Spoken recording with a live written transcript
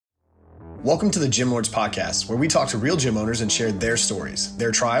Welcome to the Gym Lords Podcast, where we talk to real gym owners and share their stories,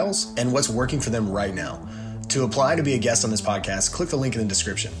 their trials, and what's working for them right now. To apply to be a guest on this podcast, click the link in the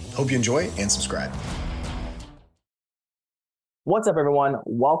description. Hope you enjoy and subscribe. What's up, everyone?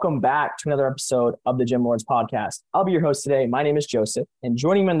 Welcome back to another episode of the Gym Lords Podcast. I'll be your host today. My name is Joseph, and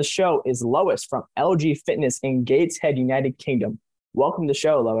joining me on the show is Lois from LG Fitness in Gateshead, United Kingdom. Welcome to the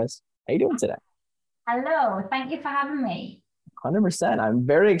show, Lois. How are you doing today? Hello. Thank you for having me. 100%. I'm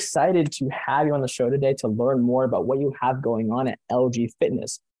very excited to have you on the show today to learn more about what you have going on at LG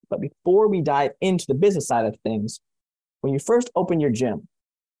Fitness. But before we dive into the business side of things, when you first opened your gym,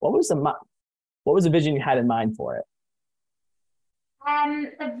 what was the vision you had in mind for it?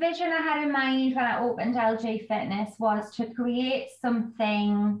 The vision I had in mind when I opened LG Fitness was to create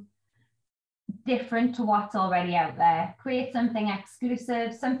something different to what's already out there. Create something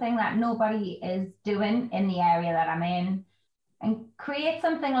exclusive, something that nobody is doing in the area that I'm in. And create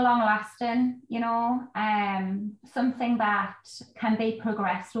something long lasting, something that can be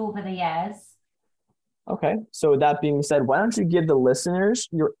progressed over the years. Okay. So with that being said, why don't you give the listeners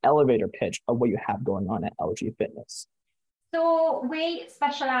your elevator pitch of what you have going on at LG Fitness? So we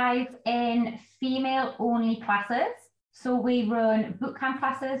specialize in female only classes. So we run bootcamp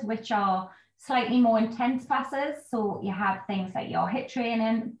classes, which are slightly more intense classes. So you have things like your HIIT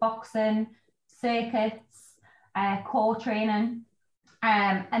training, boxing, circuits, core training,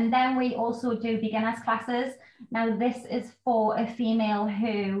 and then we also do beginners classes. Now this is for a female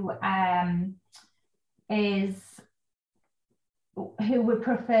who would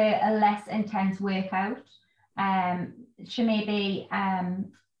prefer a less intense workout. She may be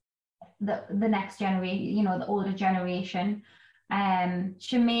the next generation, the older generation.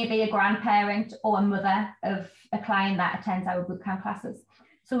 She may be a grandparent or a mother of a client that attends our bootcamp classes.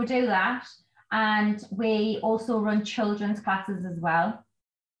 So we do that. And we also run children's classes as well.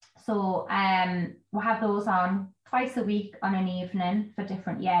 So we'll have those on twice a week on an evening for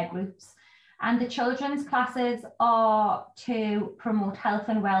different year groups. And the children's classes are to promote health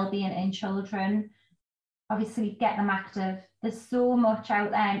and well-being in children. Obviously, get them active. There's so much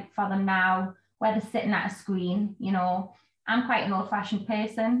out there for them now where they're sitting at a screen. I'm quite an old-fashioned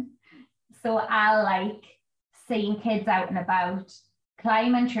person. So I like seeing kids out and about,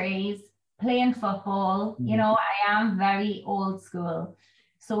 climbing trees, playing football. I am very old school.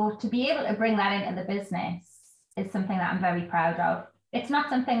 So to be able to bring that into the business is something that I'm very proud of. It's not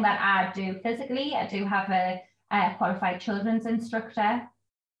something that I do physically. I do have a qualified children's instructor,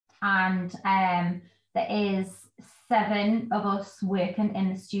 and there is 7 of us working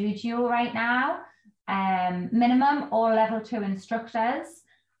in the studio right now, minimum, all level 2 instructors.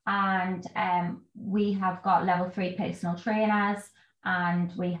 And we have got level 3 personal trainers.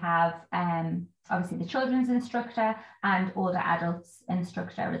 And we have obviously the children's instructor and older adults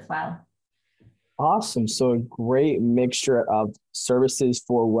instructor as well. Awesome. So a great mixture of services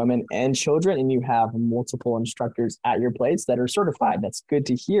for women and children, and you have multiple instructors at your place that are certified. That's good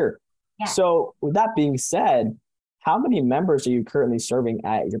to hear. Yeah. So with that being said, how many members are you currently serving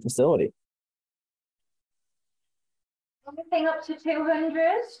at your facility? Anything up to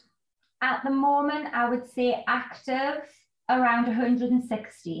 200. At the moment, I would say active around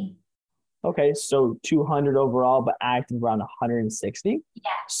 160. Okay, so 200 overall, but active around 160. Yeah.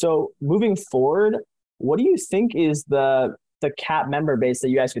 So moving forward, what do you think is the cap member base that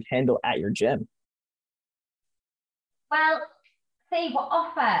you guys could handle at your gym? Well, say we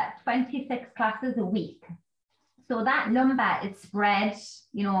offer 26 classes a week. So that number is spread,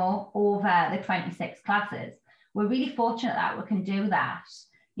 over the 26 classes. We're really fortunate that we can do that.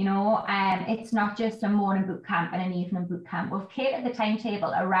 It's not just a morning boot camp and an evening boot camp. We've catered the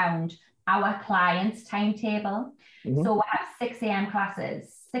timetable around our clients' timetable. Mm-hmm. So we have 6 a.m.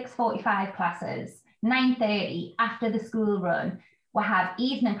 classes, 6:45 classes, 9:30 after the school run. We'll have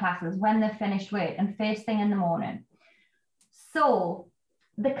evening classes when they've finished work and first thing in the morning. So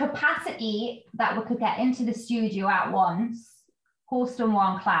the capacity that we could get into the studio at once, hosting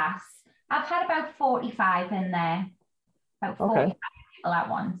one class, I've had about 45 in there, about 45. Okay. At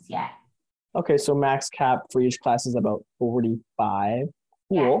once, yeah. Okay, so max cap for each class is about 45.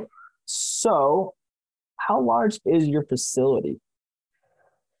 Cool. Yeah. So how large is your facility?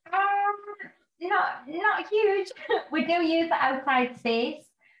 Not huge. We do use the outside space,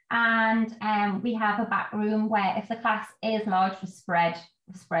 and we have a back room where if the class is large, we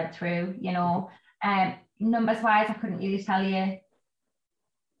spread through, numbers wise, I couldn't really tell you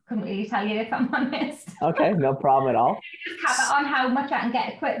if I'm honest. Okay, no problem at all. Just cap it on how much I can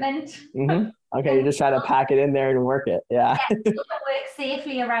get equipment. Mm-hmm. Okay, you just try to pack it in there and work it. Yeah. Work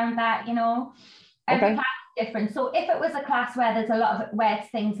safely around that, Every class is different. So if it was a class where there's a lot of, where it's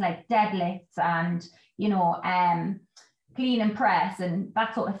things like deadlifts and, clean and press and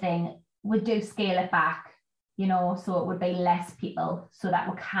that sort of thing, we do scale it back, so it would be less people so that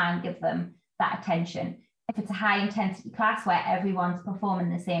we can give them that attention. If it's a high intensity class where everyone's performing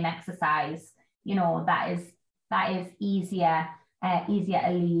the same exercise, that is easier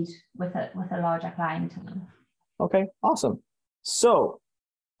to lead with a larger client. Okay, awesome. So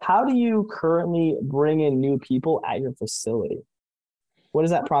how do you currently bring in new people at your facility? What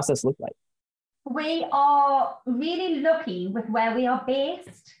does that process look like? We are really lucky with where we are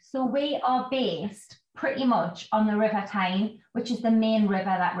based. So we are based pretty much on the River Tyne, which is the main river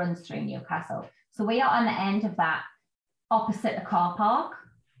that runs through Newcastle. So we are on the end of that, opposite the car park.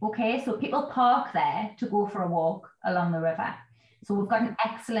 Okay, so people park there to go for a walk along the river. So we've got an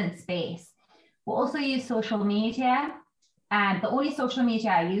excellent space. We also use social media. And the only social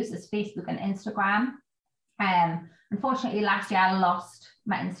media I use is Facebook and Instagram. Unfortunately, last year I lost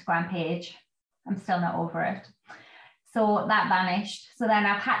my Instagram page. I'm still not over it. So that vanished. So then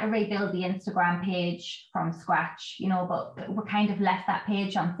I've had to rebuild the Instagram page from scratch, but we kind of left that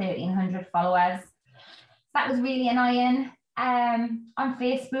page on 1,300 followers. That was really annoying. On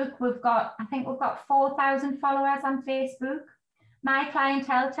Facebook, I think we've got 4,000 followers on Facebook. My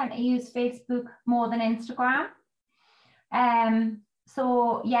clientele tend to use Facebook more than Instagram.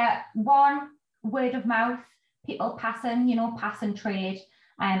 So yeah, one, word of mouth, people pass and trade,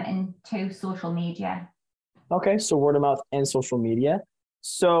 and two, social media. Okay, so word of mouth and social media.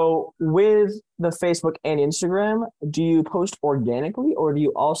 So with the Facebook and Instagram, do you post organically or do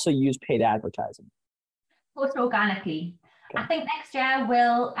you also use paid advertising? Post organically. Okay. I think next year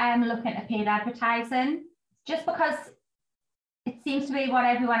we'll look into paid advertising, just because it seems to be what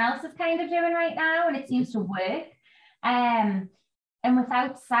everyone else is kind of doing right now, and it seems to work. And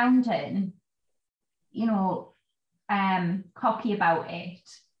without sounding, cocky about it,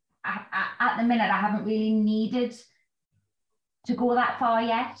 at the minute I haven't really needed to go that far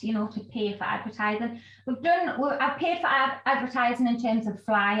yet, to pay for advertising. I've paid for advertising in terms of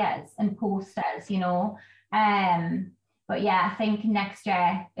flyers and posters, but yeah, I think next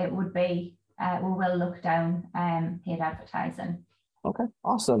year it would be, we will look down paid advertising. Okay,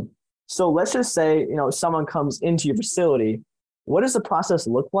 awesome. So let's just say, someone comes into your facility. What does the process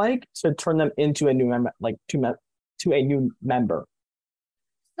look like to turn them into a new member, to a new member?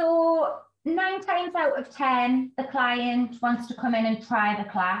 So 9 times out of 10, the client wants to come in and try the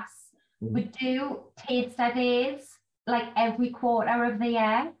class. Mm-hmm. We do taster days like every quarter of the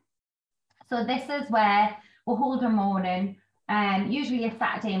year. So this is where we'll hold a morning, usually a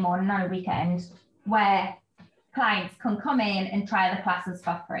Saturday morning on a weekend, where clients can come in and try the classes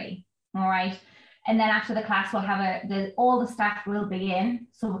for free. All right. And then after the class, we'll have all the staff will be in,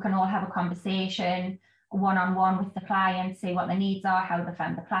 so we can all have a conversation one-on-one with the client, see what their needs are, how they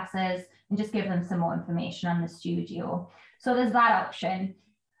found the classes, and just give them some more information on the studio. So there's that option.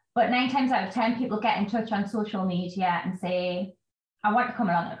 But 9 times out of 10, people get in touch on social media and say, I want to come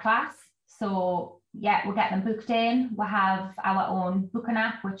along to class. So yeah, we'll get them booked in. We'll have our own booking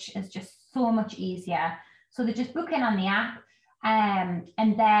app, which is just so much easier. So they just book in on the app.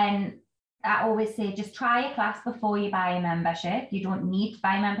 And then I always say, just try a class before you buy a membership. You don't need to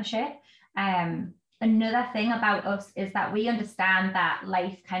buy a membership. Another thing about us is that we understand that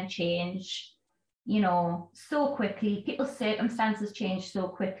life can change, so quickly. People's circumstances change so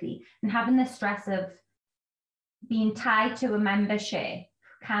quickly. And having the stress of being tied to a membership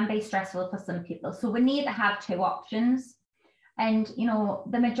can be stressful for some people. So we need to have 2 options. And,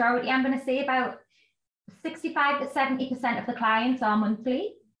 the majority, I'm going to say about 65 to 70% of the clients are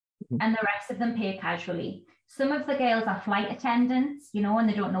monthly, and the rest of them pay casually. Some of the girls are flight attendants, and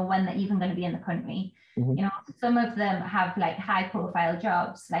they don't know when they're even going to be in the country. Mm-hmm. Some of them have like high profile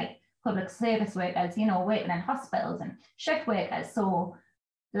jobs, like public service workers, working in hospitals and shift workers. So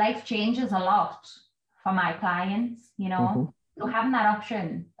life changes a lot for my clients, Mm-hmm. So having that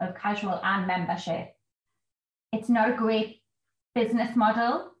option of casual and membership, it's not a great business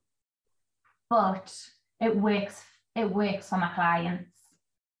model, but it works for my clients.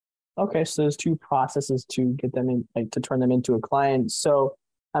 Okay, so there's 2 processes to get them in, to turn them into a client. So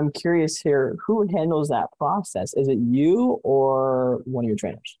I'm curious here, who handles that process? Is it you or one of your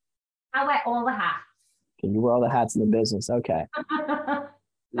trainers? I wear all the hats. Okay, you wear all the hats in the business. Okay.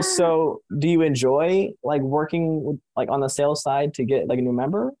 So do you enjoy working on the sales side to get a new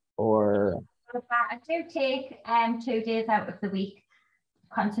member, or? I do take 2 days out of the week,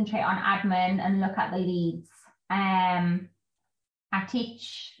 concentrate on admin and look at the leads. I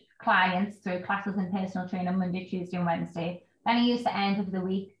teach clients through classes and personal training Monday, Tuesday and Wednesday. Then I use the end of the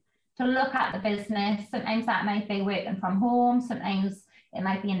week to look at the business. Sometimes that might be working from home. Sometimes it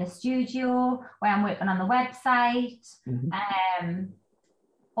might be in the studio where I'm working on the website,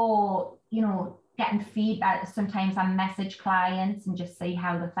 or, you know, getting feedback. Sometimes I message clients and just see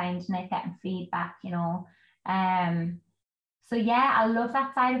how they're finding it, getting feedback, you know. So yeah, I love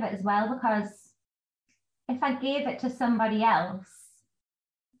that side of it as well, because if I gave it to somebody else,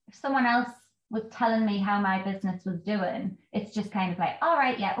 if someone else was telling me how my business was doing, it's just kind of like, all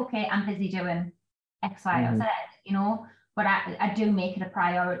right, yeah, okay, I'm busy doing X, Y, or Z, you know. But I do make it a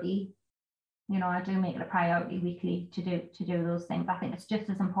priority. You know, I do make it a priority weekly to do those things. I think it's just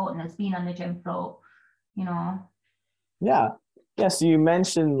as important as being on the gym floor, you know. Yeah. Yeah. So you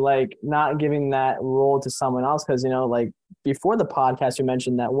mentioned like not giving that role to someone else, because, you know, like before the podcast, you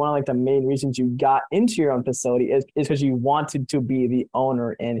mentioned that one of like the main reasons you got into your own facility is because you wanted to be the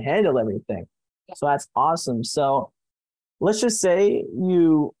owner and handle everything. Yeah. So that's awesome. So let's just say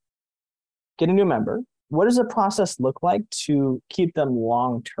you get a new member. What does the process look like to keep them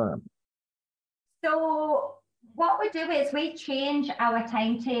long term? So what we do is we change our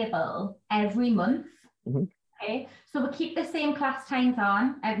timetable every month. Okay, so we keep the same class times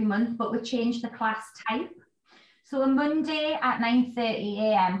on every month, but we change the class type. So a Monday at 9:30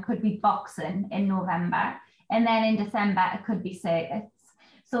 a.m. could be boxing in November, and then in December it could be circuits.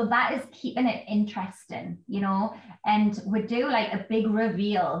 So that is keeping it interesting, you know, and we do like a big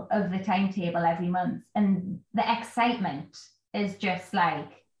reveal of the timetable every month, and the excitement is just like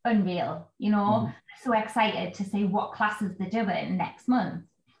unreal, you know. So excited to see what classes they're doing next month,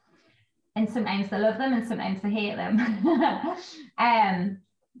 and sometimes they love them and sometimes they hate them.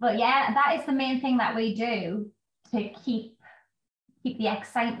 But yeah, that is the main thing that we do to keep the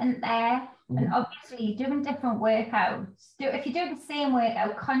excitement there. And obviously doing different workouts, if you do the same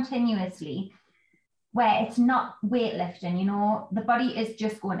workout continuously where it's not weightlifting, you know, the body is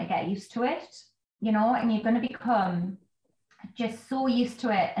just going to get used to it, you know, and you're going to become just so used to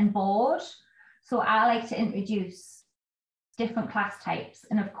it and bored. So I like to introduce different class types.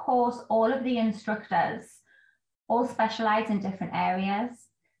 And of course, all of the instructors all specialize in different areas.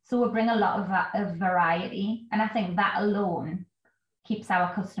 So we bring a lot of variety. And I think that alone keeps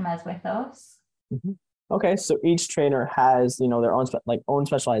our customers with us. Okay. So each trainer has, you know, their own, own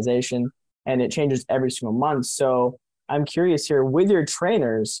specialization, and it changes every single month. So I'm curious here, with your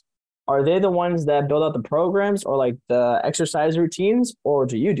trainers, are they the ones that build out the programs or like the exercise routines, or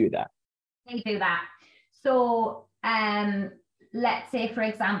do you do that? They do that. So let's say, for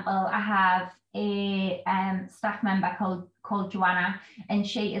example, I have a staff member called Joanna, and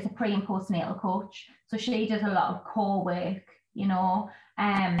she is a pre and postnatal coach. So she does a lot of core work, you know,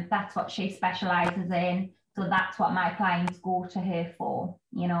 that's what she specializes in. So that's what my clients go to her for,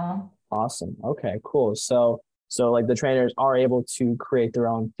 you know. Awesome. Okay, cool. So like the trainers are able to create their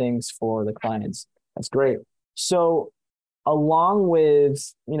own things for the clients. That's great. So along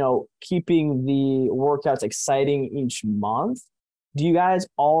with, you know, keeping the workouts exciting each month, do you guys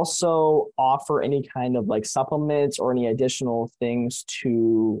also offer any kind of like supplements or any additional things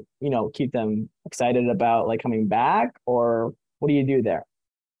to, you know, keep them excited about like coming back, or what do you do there?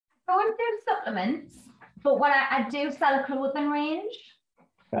 I wouldn't do supplements, but what I do sell a clothing range.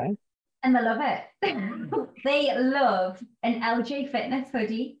 Okay. And they love it. They love an LG Fitness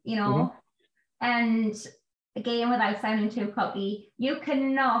hoodie, you know, and again, without sounding too cocky, you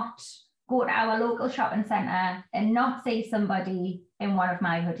cannot go to our local shopping centre and not see somebody in one of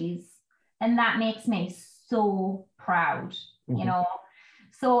my hoodies. And that makes me so proud, you know.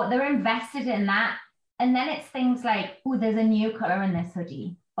 So they're invested in that. And then it's things like, oh, there's a new colour in this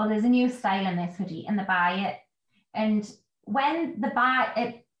hoodie, or there's a new style in this hoodie, and they buy it. And when they buy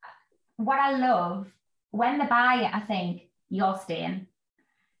it, what I love, when they buy it, I think, you're staying.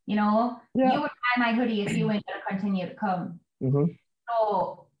 You know, you would buy my hoodie if you weren't going to continue to come.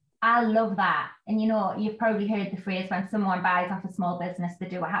 So I love that. And, you know, you've probably heard the phrase, when someone buys off a small business, they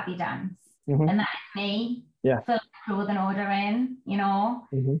do a happy dance. And that's me. Fill clothing order in, you know.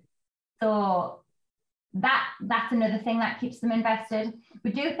 So that's another thing that keeps them invested.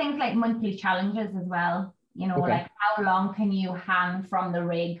 We do things like monthly challenges as well. You know, like how long can you hang from the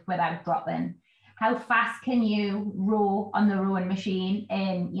rig without dropping? How fast can you row on the rowing machine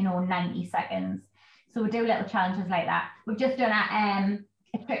in, you know, 90 seconds? So we do little challenges like that. We've just done a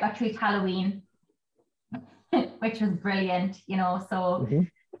trick or treat Halloween, which was brilliant, you know. So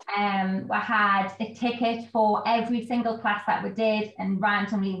I had a ticket for every single class that we did, and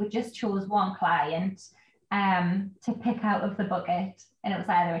randomly we just chose one client to pick out of the bucket, and it was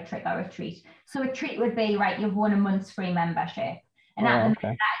either a trick or a treat. So a treat would be, right, you've won a month's free membership, And at the minute, okay.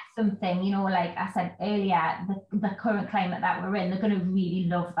 that's something, you know, like I said earlier, the current climate that we're in, they're going to really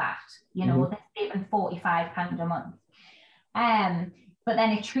love that. You know, they're saving £45 a month. But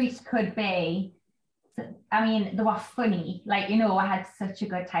then a treat could be, I mean, they were funny. Like, you know, I had such a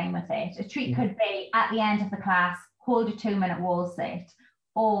good time with it. A treat could be at the end of the class, hold a 2-minute wall sit,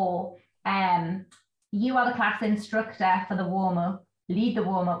 or you are the class instructor for the warm-up, lead the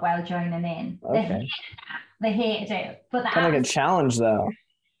warm-up while joining in. Okay. They hated it. But Kind of like a challenge though.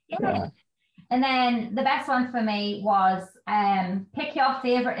 Yeah. And then the best one for me was pick your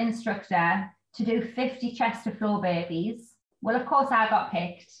favorite instructor to do 50 chest to floor burpees. Well, of course I got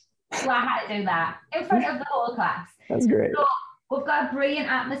picked. So I had to do that in front of the whole class. That's great. So we've got a brilliant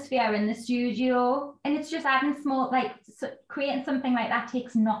atmosphere in the studio, and it's just adding small, like creating something like that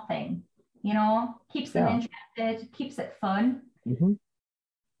takes nothing, you know, keeps them interested, keeps it fun.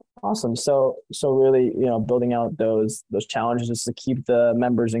 Awesome. So really, you know, building out those challenges just to keep the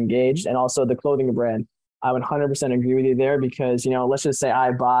members engaged, and also the clothing brand. I would 100% agree with you there, because, you know, let's just say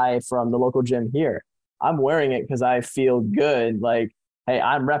I buy from the local gym here. I'm wearing it because I feel good. Like, hey,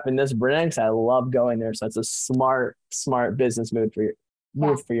 I'm repping this brand because I love going there. So it's a smart business move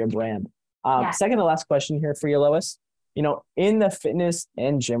for your brand. Second to last question here for you, Lois. You know, in the fitness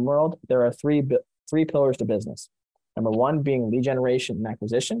and gym world, there are three pillars to business. Number one being lead generation and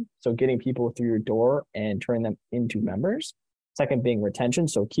acquisition, so getting people through your door and turning them into members. Second being retention,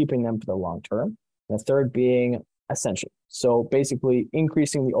 so keeping them for the long term. And the third being ascension, so basically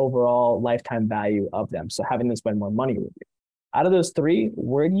increasing the overall lifetime value of them, so having them spend more money with you. Out of those three,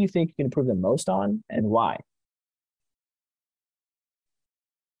 where do you think you can improve the most on, and why?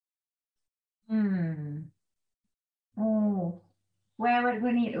 Where would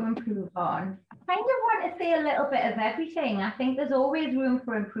we need to improve on? I kind of want to say a little bit of everything. I think there's always room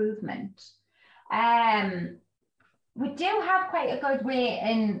for improvement. We do have quite a good way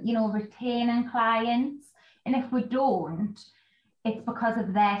in, you know, retaining clients. And if we don't, it's because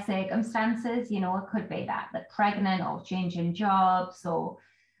of their circumstances. You know, it could be that they're pregnant or changing jobs, or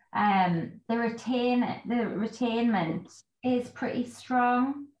the retainment is pretty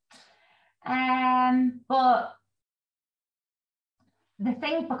strong. But the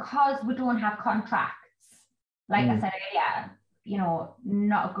thing, because we don't have contracts, like I said earlier, you know,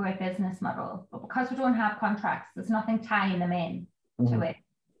 not a great business model, but because we don't have contracts, there's nothing tying them in to it.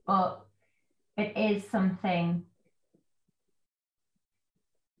 But it is something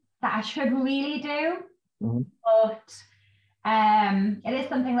that I should really do. But it is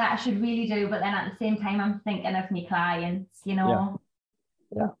something that I should really do. But then at the same time, I'm thinking of my clients, you know.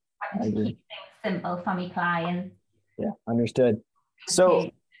 Yeah. I keep things simple for my clients. Yeah, understood. So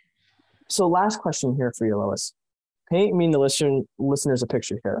last question here for you, Lois. Paint me and the listeners a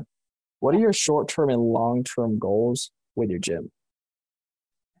picture here. What are your short-term and long-term goals with your gym?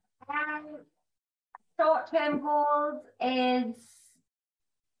 Short-term goals is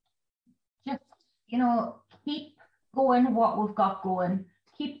just, you know, keep going what we've got going.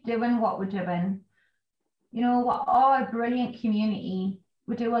 Keep doing what we're doing. You know, we are a brilliant community.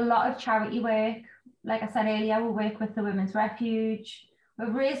 We do a lot of charity work. Like I said earlier, we work with the Women's Refuge.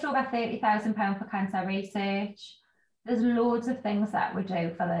 We've raised over £30,000 for cancer research. There's loads of things that we do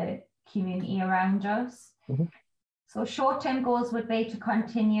for the community around us. So short-term goals would be to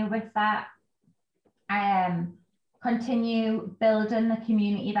continue with that. Continue building the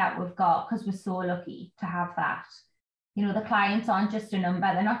community that we've got, because we're so lucky to have that. You know, the clients aren't just a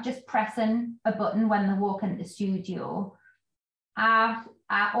number. They're not just pressing a button when they walk into the studio.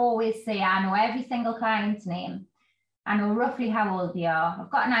 I always say I know every single client's name. I know roughly how old they are. I've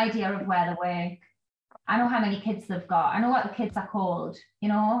got an idea of where they work. I know how many kids they've got. I know what the kids are called, you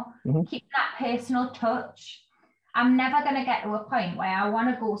know. Keep that personal touch. I'm never going to get to a point where I want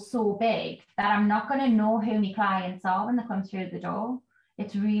to go so big that I'm not going to know who my clients are when they come through the door.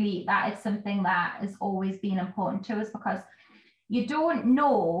 It's really, that is something that has always been important to us, because you don't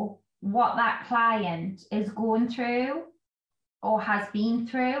know what that client is going through or has been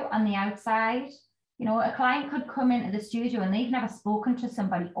through on the outside. You know, a client could come into the studio and they've never spoken to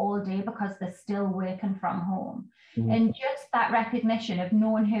somebody all day because they're still working from home. And just that recognition of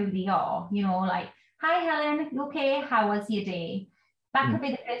knowing who they are, you know, like, hi, Helen, you okay? How was your day? That could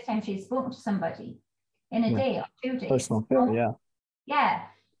be the first time she's spoken to somebody in a day or 2 days. Personal feel, Yeah.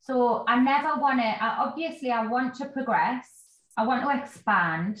 So I never want to, obviously I want to progress. I want to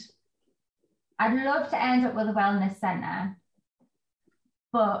expand. I'd love to end up with a wellness centre,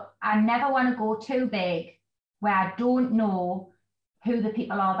 but I never want to go too big where I don't know who the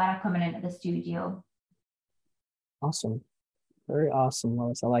people are that are coming into the studio. Awesome. Very awesome,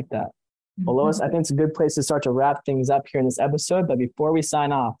 Lois. I like that. Well, Lois, I think it's a good place to start to wrap things up here in this episode. But before we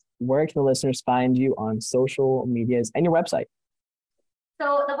sign off, where can the listeners find you on social medias and your website?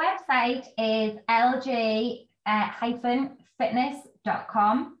 So the website is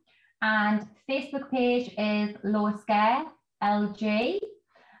lj-fitness.com, and Facebook page is Lois Gair LG,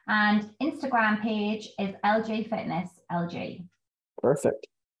 and Instagram page is LJ Fitness LG. Perfect.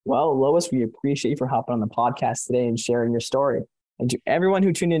 Well, Lois, we appreciate you for hopping on the podcast today and sharing your story. And to everyone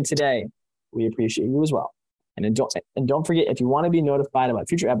who tuned in today, we appreciate you as well. And don't forget, if you want to be notified about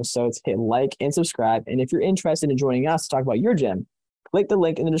future episodes, hit like and subscribe. And if you're interested in joining us to talk about your gym, click the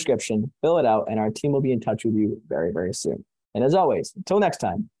link in the description, fill it out, and our team will be in touch with you very, very soon. And as always, until next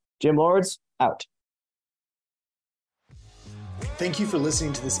time, Gym Lords out. Thank you for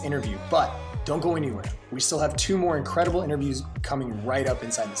listening to this interview, but don't go anywhere. We still have 2 more incredible interviews coming right up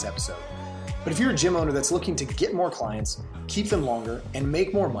inside this episode. But if you're a gym owner that's looking to get more clients, keep them longer, and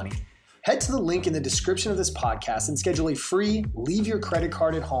make more money, head to the link in the description of this podcast and schedule a free leave your credit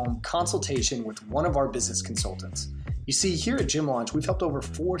card at home consultation with one of our business consultants. You see, here at Gym Launch, we've helped over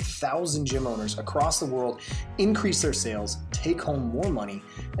 4,000 gym owners across the world increase their sales, take home more money,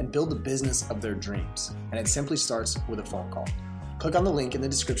 and build the business of their dreams. And it simply starts with a phone call. Click on the link in the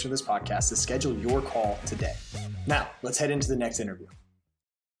description of this podcast to schedule your call today. Now, let's head into the next interview.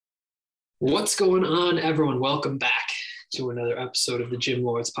 What's going on, everyone? Welcome back to another episode of the Gym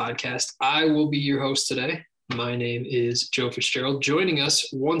Lords podcast. I will be your host today. My name is Joe Fitzgerald. Joining us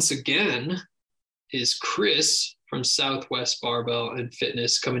once again is Kryst from Southwest Barbell and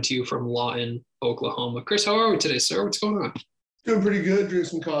Fitness, coming to you from Lawton, Oklahoma. Kryst, how are we today, sir? What's going on? Doing pretty good. Drinking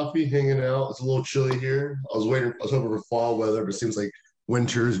some coffee, hanging out. It's a little chilly here. I was hoping for fall weather, but it seems like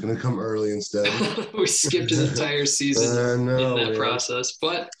winter is going to come early instead. We skipped an entire season in that process,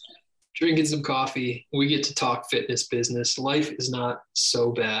 but drinking some coffee, we get to talk fitness business. Life is not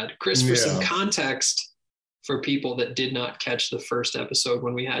so bad. Kryst, for some context for people that did not catch the first episode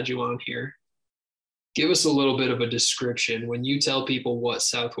when we had you on here, give us a little bit of a description. When you tell people what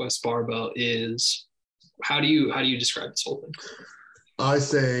Southwest Barbell is, how do you describe this whole thing? I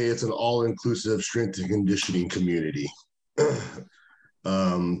say it's an all-inclusive strength and conditioning community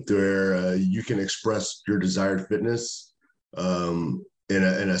where you can express your desired fitness in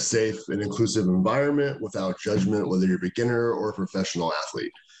a safe and inclusive environment without judgment, whether you're a beginner or a professional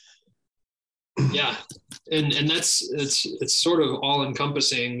athlete. Yeah, and it's sort of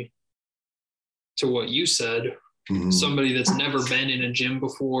all-encompassing to what you said. Mm-hmm. Somebody that's never been in a gym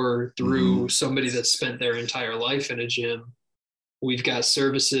before through somebody that's spent their entire life in a gym. We've got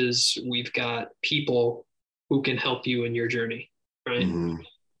services, we've got people who can help you in your journey, right? Mm-hmm.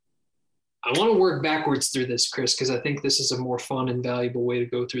 I want to work backwards through this, Kryst, because I think this is a more fun and valuable way to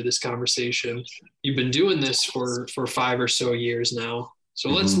go through this conversation. You've been doing this for 5 or so years now. So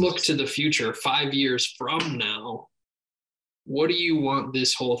let's look to the future. 5 years from now, what do you want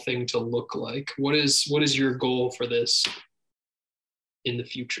this whole thing to look like? What is your goal for this in the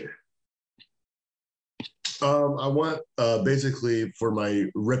future? I want basically for my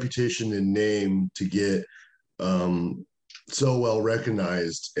reputation and name to get so well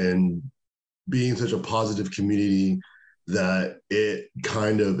recognized and being such a positive community that it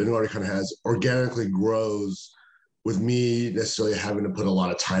has organically grows with me necessarily having to put a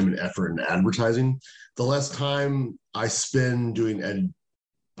lot of time and effort in advertising. The less time I spend doing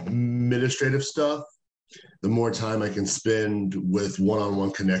administrative stuff, the more time I can spend with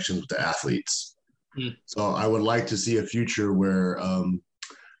one-on-one connections with the athletes. So I would like to see a future where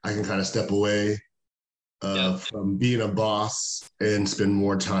I can kind of step away from being a boss and spend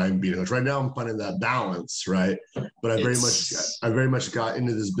more time being a coach. Right now I'm finding that balance, right? But I very much got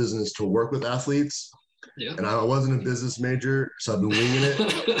into this business to work with athletes. Yeah. And I wasn't a business major, so I've been winging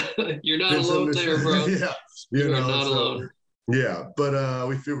it. You're not alone there, bro. Yeah. You're not alone. Yeah. But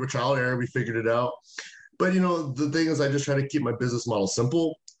we're trial and error, we figured it out. But the thing is I just try to keep my business model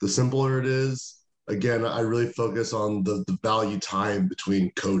simple. The simpler it is, again, I really focus on the value time between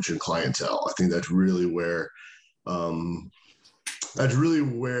coach and clientele. I think that's really where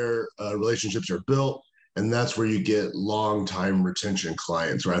relationships are built. And that's where you get long time retention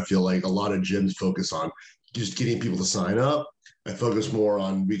clients, where I feel like a lot of gyms focus on just getting people to sign up. I focus more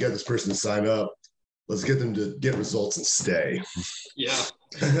on, we get this person to sign up, let's get them to get results and stay. Yeah.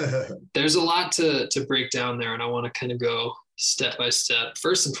 There's a lot to break down there, and I want to kind of go step by step.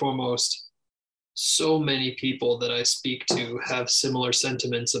 First and foremost, so many people that I speak to have similar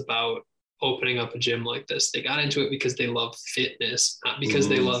sentiments about opening up a gym like this. They got into it because they love fitness, not because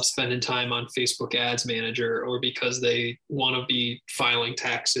they love spending time on Facebook Ads Manager or because they want to be filing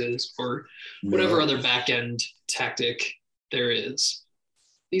taxes or whatever other back end tactic there is.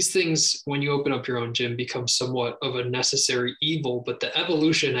 these things, when you open up your own gym, become somewhat of a necessary evil. But the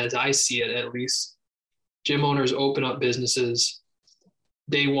evolution, as I see it, at least, gym owners open up businesses.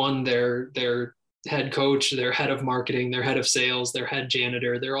 Day one, their head coach, their head of marketing, their head of sales, their head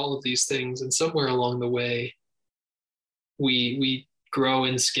janitor, they're all of these things. And somewhere along the way, we grow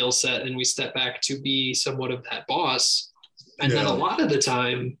in skill set and we step back to be somewhat of that boss. And then a lot of the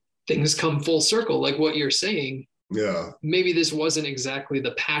time, things come full circle, like what you're saying. Yeah. Maybe this wasn't exactly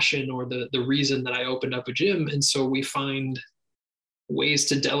the passion or the reason that I opened up a gym. And so we find ways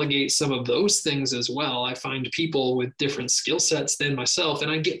to delegate some of those things as well. I find people with different skill sets than myself, and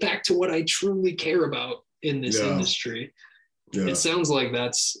I get back to what I truly care about in this industry. Yeah. It sounds like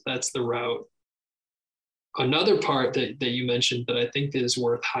that's the route. Another part that you mentioned that I think is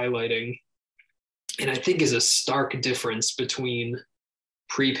worth highlighting, and I think is a stark difference between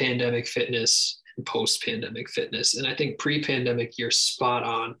pre-pandemic fitness and post-pandemic fitness. And I think pre-pandemic, you're spot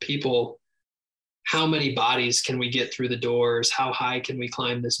on. People, how many bodies can we get through the doors? How high can we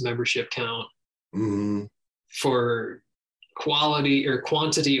climb this membership count? Mm-hmm. For quality or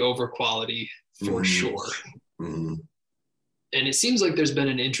quantity over quality, for sure. Mm-hmm. And it seems like there's been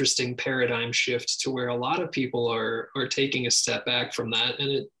an interesting paradigm shift to where a lot of people are taking a step back from that.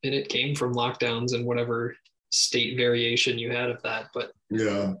 And it came from lockdowns and whatever state variation you had of that. But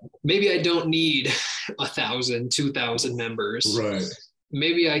maybe I don't need 1,000, 2,000 members. Right.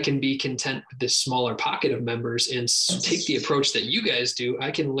 Maybe I can be content with this smaller pocket of members and take the approach that you guys do.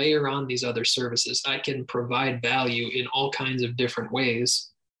 I can layer on these other services. I can provide value in all kinds of different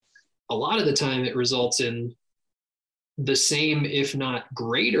ways. A lot of the time it results in the same, if not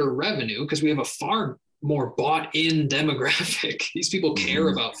greater revenue, because we have a far more bought in demographic. These people care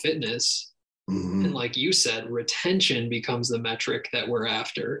about fitness. Mm-hmm. And like you said, retention becomes the metric that we're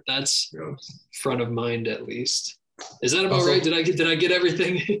after. That's front of mind, at least. Is that about right? Did I get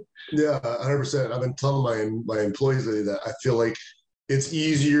everything? Yeah, 100%. I've been telling my employees that I feel like it's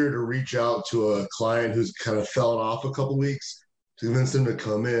easier to reach out to a client who's kind of fallen off a couple weeks to convince them to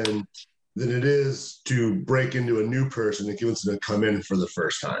come in than it is to break into a new person and convince them to come in for the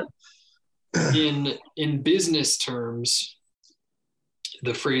first time. In business terms,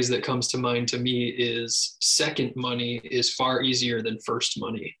 the phrase that comes to mind to me is second money is far easier than first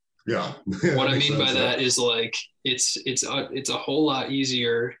money. Yeah. What I mean by that is like it's a whole lot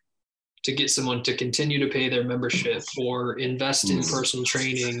easier to get someone to continue to pay their membership or invest in personal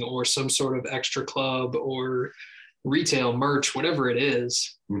training or some sort of extra club or retail merch, whatever it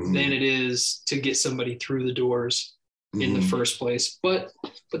is, than it is to get somebody through the doors in the first place. But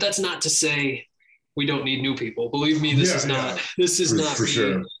that's not to say we don't need new people. Believe me, this is not me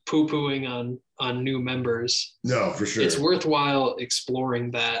sure. poo-pooing on new members. No, for sure. It's worthwhile exploring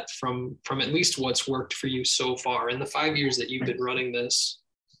that from at least what's worked for you so far. In the 5 years that you've been running this,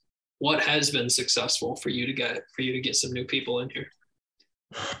 what has been successful for you to get some new people in here?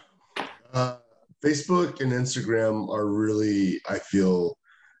 Facebook and Instagram are really, I feel,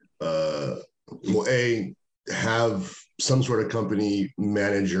 have some sort of company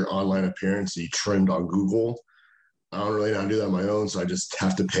manage your online appearance. So you trend on Google. I don't really know how to do that on my own, so I just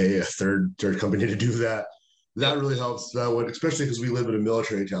have to pay a third company to do that. That really helps. That would, especially because we live in a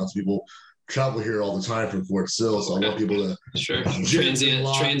military town, so people travel here all the time from Fort Sill. So I want people to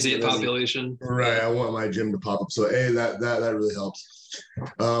transient population. Right. I want my gym to pop up. So that really helps.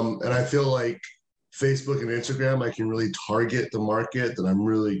 And I feel like Facebook and Instagram, I can really target the market that I'm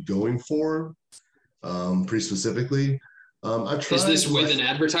really going for, pretty specifically. Is this with an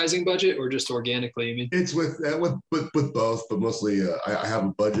advertising budget or just organically? You mean? It's with both, but mostly I have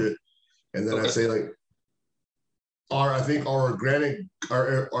a budget, and then I say like our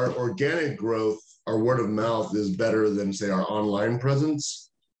organic growth, our word of mouth is better than say our online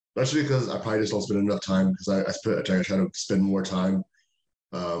presence, especially because I probably just don't spend enough time because I try to spend more time.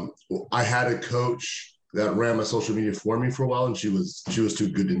 I had a coach that ran my social media for me for a while, and she was too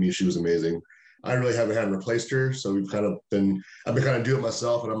good to me. She was amazing. I really hadn't replaced her, so I've been kind of doing it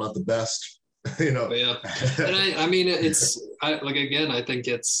myself, and I'm not the best, you know. But yeah, and I mean, I think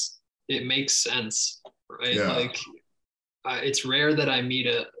it makes sense, right? Yeah. Like, it's rare that I meet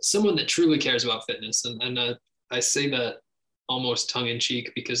someone that truly cares about fitness, and I say that almost tongue in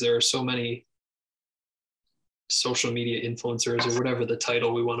cheek because there are so many social media influencers or whatever the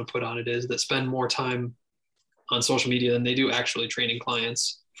title we want to put on it is that spend more time on social media than they do actually training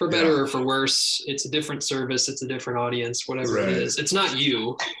clients. For better or for worse, it's a different service, it's a different audience, whatever it is. It's not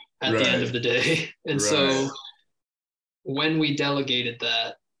you at the end of the day. And so when we delegated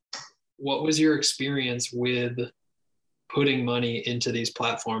that, what was your experience with putting money into these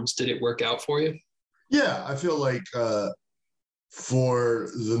platforms? Did it work out for you? Yeah, I feel like for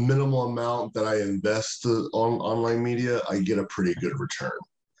the minimal amount that I invest on online media, I get a pretty good return.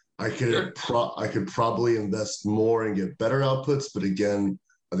 I could probably invest more and get better outputs, but again,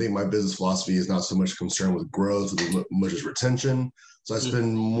 I think my business philosophy is not so much concerned with growth as much as retention. So I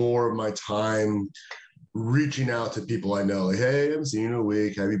spend more of my time reaching out to people I know, like, hey, I haven't seen you in a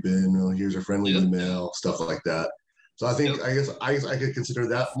week. How have you been? Oh, here's a friendly email, stuff like that. So I think, I guess I could consider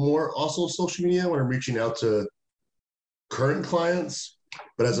that more also social media when I'm reaching out to current clients,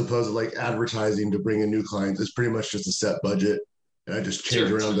 but as opposed to like advertising to bring in new clients, it's pretty much just a set budget. And I just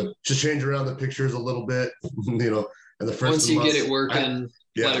change around the pictures a little bit, you know, and the first once you get it working,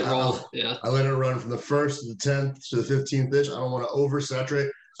 let it roll. I let it run from the 1st to the 10th to the 15th ish. I don't want to oversaturate.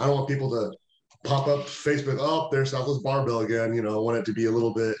 I don't want people to pop up Facebook, oh, there's Southwest Barbell again. You know, I want it to be a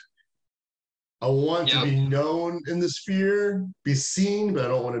little bit, I want to be known in the sphere, be seen, but I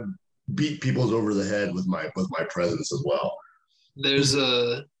don't want to beat people's over the head with my presence as well. There's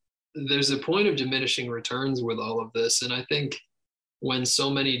a point of diminishing returns with all of this. And I think when so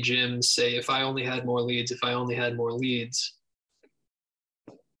many gyms say, if I only had more leads,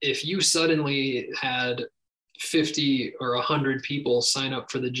 if you suddenly had 50 or 100 people sign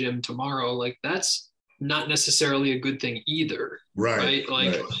up for the gym tomorrow, like that's not necessarily a good thing either. Right.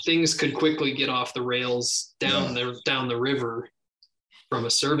 Like things could quickly get off the rails down the river from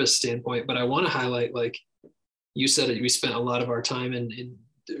a service standpoint. But I want to highlight, like you said, we spent a lot of our time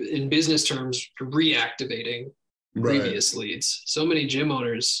in business terms reactivating previous leads. So many gym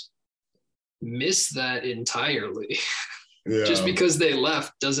owners miss that entirely. Just because they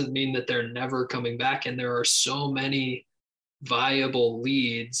left doesn't mean that they're never coming back. And there are so many viable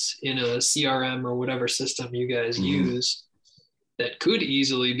leads in a CRM or whatever system you guys use that could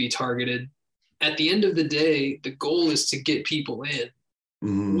easily be targeted. At the end of the day, the goal is to get people in.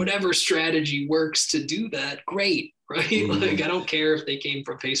 Whatever strategy works to do that, great, right? Like, I don't care if they came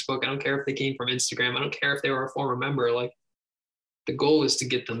from Facebook. I don't care if they came from Instagram. I don't care if they were a former member. Like, the goal is to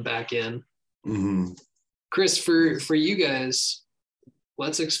get them back in. Kryst, for you guys,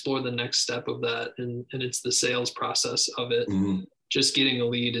 let's explore the next step of that. And it's the sales process of it. Just getting a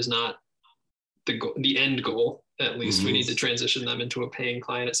lead is not the end goal. At least we need to transition them into a paying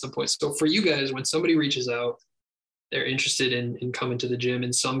client at some point. So for you guys, when somebody reaches out, they're interested in coming to the gym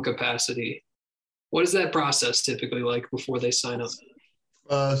in some capacity, what is that process typically like before they sign up?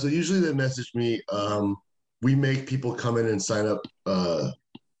 So usually they message me. We make people come in and sign up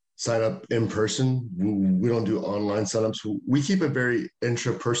in person. We don't do online signups. We keep it very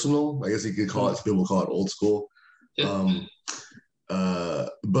intrapersonal. I guess you could call it, people call it old school.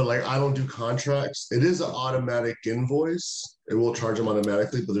 But like, I don't do contracts. It is an automatic invoice. It will charge them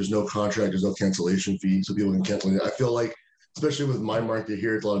automatically, but there's no contract. There's no cancellation fee. So people can cancel it. I feel like, especially with my market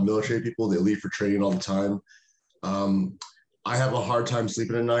here, it's a lot of military people. They leave for training all the time. I have a hard time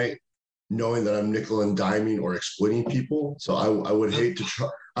sleeping at night knowing that I'm nickel and diming or exploiting people. So I would hate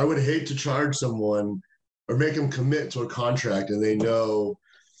to charge someone or make them commit to a contract and they know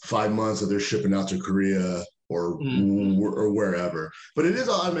 5 months that they're shipping out to Korea or wherever. But it is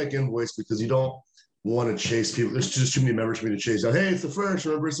an automatic invoice because you don't want to chase people. There's just too many members for me to chase out. Hey, it's the first.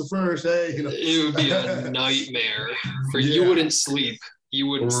 Remember, it's the first. Hey, you know. It would be a nightmare. You wouldn't sleep. You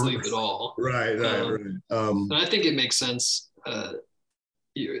wouldn't sleep at all. Right. And I think it makes sense.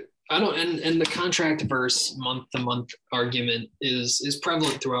 I don't, and the contract versus month-to-month argument is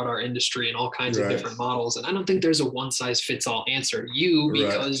prevalent throughout our industry in all kinds of different models. And I don't think there's a one-size-fits-all answer.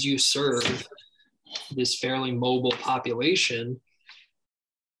 Because you serve this fairly mobile population,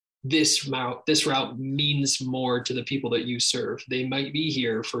 this route means more to the people that you serve. They might be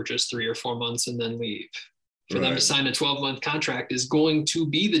here for just 3 or 4 months and then leave. For them to sign a 12-month contract is going to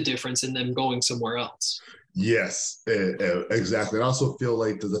be the difference in them going somewhere else. Yes, exactly. I also feel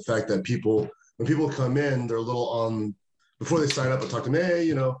like the fact that when people come in, they're a little before they sign up and talk to me, hey,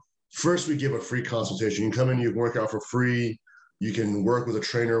 you know, first we give a free consultation. You can come in, you can work out for free. You can work with a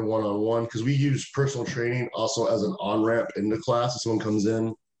trainer one-on-one because we use personal training also as an on-ramp into class. If someone comes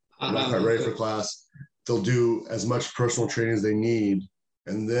in, not quite ready for class, they'll do as much personal training as they need.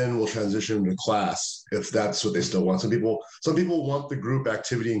 And then we'll transition them to class if that's what they still want. Some people want the group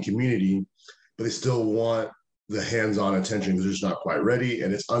activity and community, but they still want the hands-on attention because they're just not quite ready,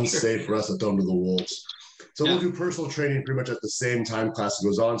 and it's unsafe for us to throw them to the wolves. So we'll do personal training pretty much at the same time class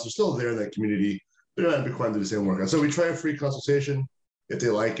goes on. So still there in that community, they're not required to do the same workout. So we try a free consultation if they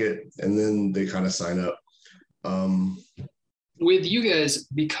like it, and then they kind of sign up. With you guys,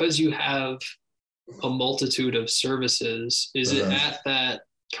 because you have a multitude of services, is it at that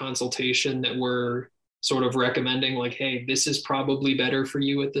consultation that we're sort of recommending, like, hey, this is probably better for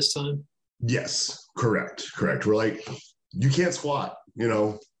you at this time? Yes, correct. We're like, you can't squat, you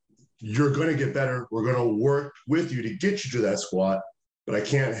know, you're going to get better. We're going to work with you to get you to that squat, but I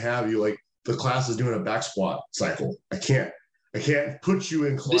can't have you like the class is doing a back squat cycle. I can't put you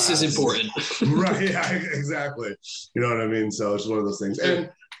in class. This is important. Right. Yeah, exactly. You know what I mean? So it's one of those things.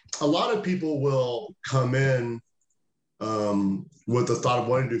 And a lot of people will come in with the thought of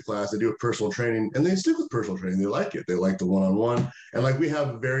wanting to do class. They do a personal training and they stick with personal training. They like it. They like the one-on-one. And like we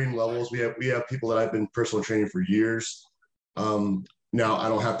have varying levels. We have people that I've been personal training for years. Now I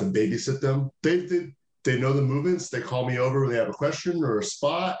don't have to babysit them. They know the movements. They call me over when they have a question or a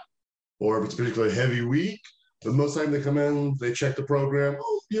spot, or if it's a particularly heavy week. But most of the time they come in, they check the program.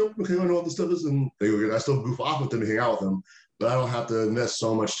 Oh, okay, I know what this stuff is, and I still goof off with them and hang out with them. But I don't have to invest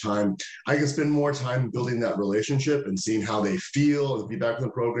so much time. I can spend more time building that relationship and seeing how they feel and feedback from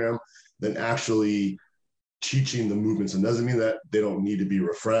the program than actually teaching the movements. And doesn't mean that they don't need to be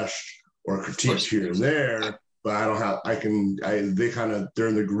refreshed or critiqued here and there. But they're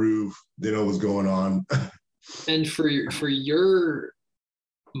in the groove. They know what's going on. And for your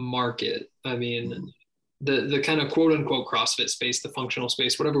market, I mean, the kind of quote unquote CrossFit space, the functional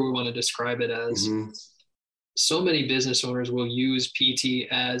space, whatever we want to describe it as, so many business owners will use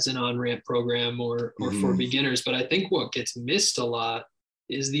PT as an on-ramp program or for beginners. But I think what gets missed a lot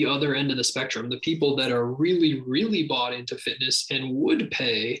is the other end of the spectrum, the people that are really, really bought into fitness and would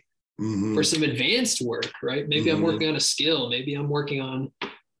pay for some advanced work, right? Maybe I'm working on a skill. Maybe I'm working on,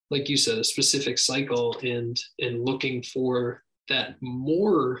 like you said, a specific cycle and looking for that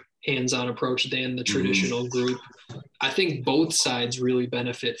more hands-on approach than the traditional group. I think both sides really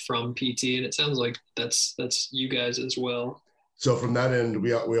benefit from PT, and it sounds like that's you guys as well. So from that end,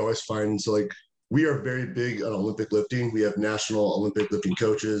 we always find, so like we are very big on Olympic lifting. We have national Olympic lifting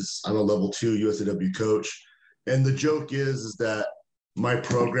coaches. I'm a level 2 USAW coach. And the joke is that my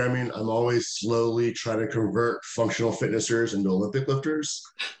programming, I'm always slowly trying to convert functional fitnessers into Olympic lifters,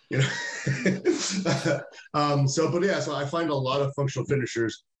 you know? So I find a lot of functional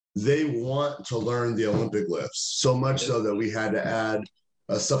finishers, they want to learn the Olympic lifts so much so that we had to add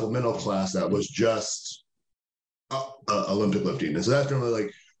a supplemental class that was just Olympic lifting. And so that's normally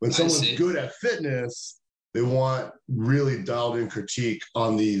like when someone's good at fitness, they want really dialed in critique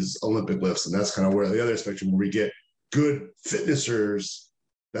on these Olympic lifts. And that's kind of where the other spectrum, where we get good fitnessers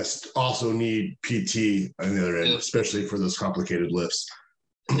that also need PT on the other end, especially for those complicated lifts.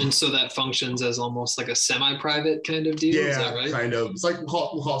 And so that functions as almost like a semi-private kind of deal. Yeah, is that right? Kind of. It's like we'll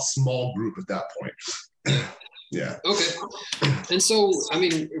call it small group at that point. Yeah. Okay. And so, I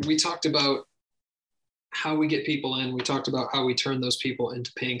mean, we talked about how we get people in. We talked about how we turn those people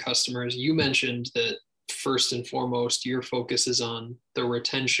into paying customers. You mentioned that first and foremost, your focus is on the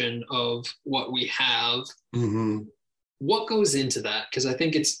retention of what we have. What goes into that? Because I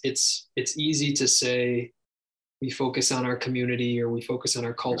think it's easy to say we focus on our community or we focus on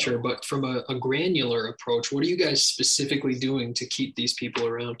our culture, but from a granular approach, what are you guys specifically doing to keep these people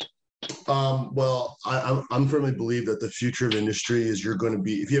around? Well, I'm firmly believe that the future of industry is you're going to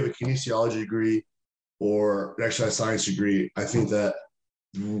be, if you have a kinesiology degree or an exercise science degree, I think that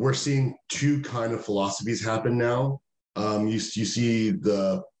we're seeing two kind of philosophies happen now. You see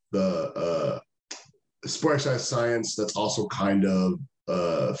the sport exercise science that's also kind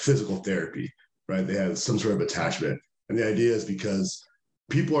of physical therapy, right? They have some sort of attachment. And the idea is because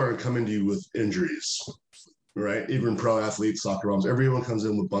people are coming to you with injuries, right? Even pro athletes, soccer moms, everyone comes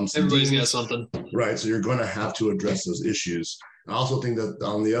in with bumps. Everybody's got something. Right. So you're going to have to address those issues. I also think that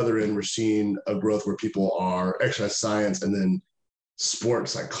on the other end, we're seeing a growth where people are exercise science and then sport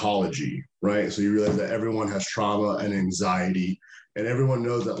psychology, right? So you realize that everyone has trauma and anxiety, and everyone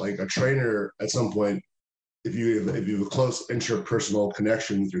knows that like a trainer at some point, if you have a close interpersonal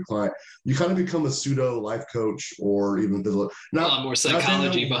connection with your client, you kind of become a pseudo life coach or even physical. A lot more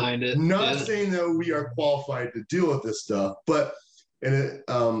psychology behind it. Not saying that we are qualified to deal with this stuff, but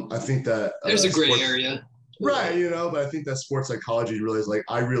I think that there's a gray area, right? You know, but I think that sports psychology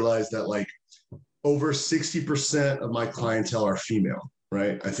I realized that like over 60% of my clientele are female,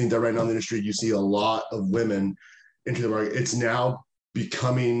 right? I think that right now in the industry, you see a lot of women into the market. It's now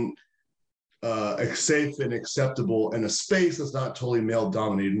becoming safe and acceptable in a space that's not totally male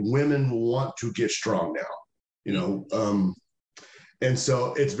dominated. Women want to get strong now, you know? And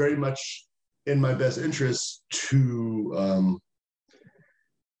so it's very much in my best interest to,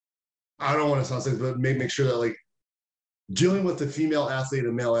 I don't want to sound sick, but make sure that like dealing with the female athlete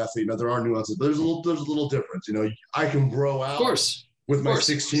and male athlete, now there are nuances, but there's a little difference. You know, I can bro out with my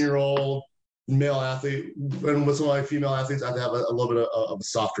 16-year-old male athlete, and with some of my female athletes, I have to have a little bit of a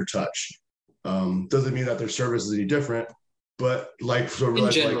softer touch. Doesn't mean that their service is any different, but like, so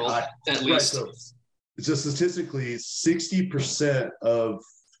in general, at least. Right, just statistically 60% of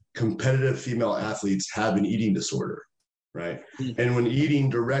competitive female athletes have an eating disorder, right? And when eating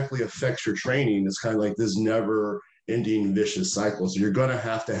directly affects your training, it's kind of like this never ending vicious cycle. So you're going to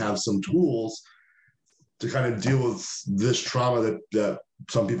have some tools to kind of deal with this trauma that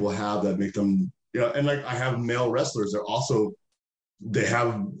some people have that make them, and like I have male wrestlers that they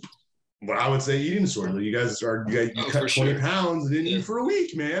have what I would say eating disorder. You cut 20 pounds and then eat for a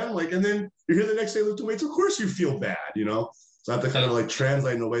week, man. Like, and then you're here the next day lifting weights. Of course you feel bad, So I have to kind of like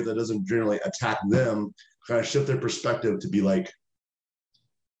translate in a way that doesn't generally attack them, kind of shift their perspective to be like,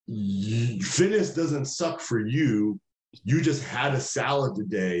 fitness doesn't suck for you. You just had a salad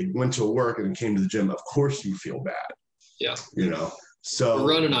today, went to work and came to the gym. Of course you feel bad. Yeah. So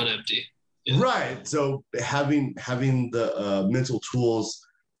we're running on empty. Yeah. Right. So having the mental tools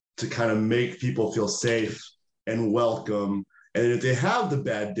to kind of make people feel safe and welcome. And if they have the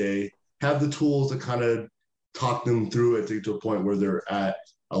bad day, have the tools to kind of talk them through it to get to a point where they're at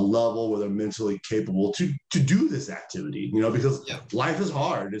a level where they're mentally capable to do this activity, because life is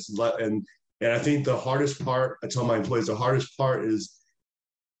hard. And I think the hardest part, I tell my employees, the hardest part is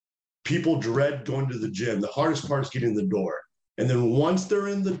people dread going to the gym. The hardest part is getting in the door. And then once they're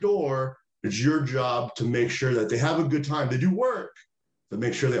in the door, it's your job to make sure that they have a good time. They do work, but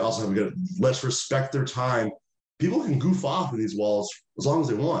make sure they also have a good, let's respect their time. People can goof off in these walls as long as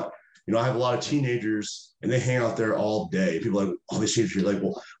they want. I have a lot of teenagers and they hang out there all day. People are like, oh, these teenagers are like,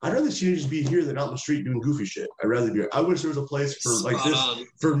 well, I'd rather teenagers be here than out in the street doing goofy shit. I'd rather be here. I wish there was a place for like this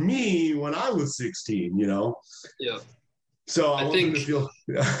for me when I was 16, Yeah. So I think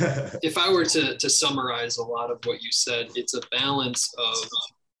if I were to summarize a lot of what you said, it's a balance of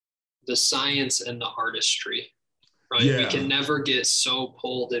the science and the artistry, right? Yeah. We can never get so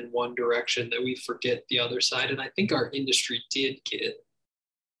pulled in one direction that we forget the other side. And I think our industry did get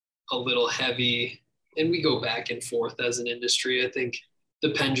a little heavy, and we go back and forth as an industry. I think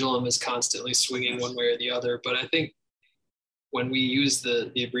the pendulum is constantly swinging one way or the other, but I think when we use the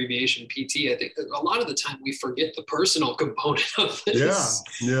abbreviation PT, I think a lot of the time we forget the personal component of this.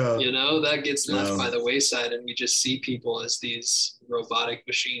 Yeah. That gets left by the wayside, and we just see people as these robotic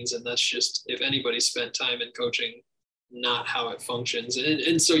machines. And that's just, if anybody spent time in coaching, not how it functions.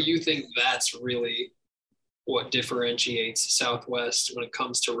 And so you think that's really what differentiates Southwest when it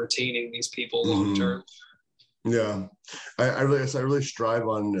comes to retaining these people long term? Yeah, I really strive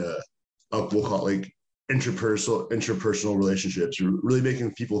on we'll call it like interpersonal relationships. Really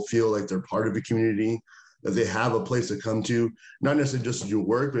making people feel like they're part of a community, that they have a place to come to, not necessarily just to do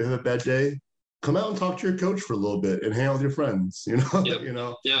work, but have a bad day, come out and talk to your coach for a little bit and hang out with your friends. Yeah.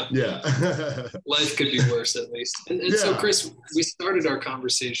 Life could be worse, at least. And so, Chris, we started our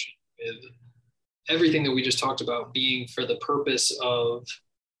conversation with everything that we just talked about being for the purpose of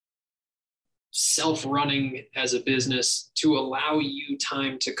self-running as a business to allow you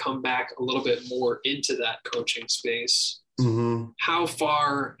time to come back a little bit more into that coaching space. How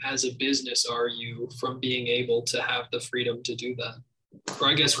far as a business are you from being able to have the freedom to do that? Or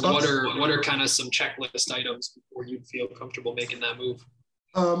I guess what are kind of some checklist items before you'd feel comfortable making that move?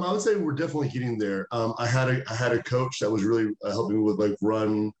 I would say we're definitely getting there. I had a coach that was really helping me with like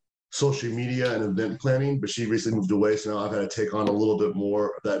run social media and event planning, but she recently moved away. So now I've had to take on a little bit more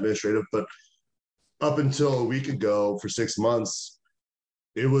of that administrative. But up until a week ago, for 6 months,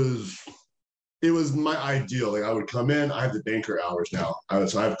 it was my ideal. Like I would come in, I have the banker hours now.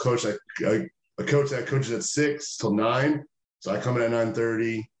 So I have a coach that coaches at 6 till 9. So I come in at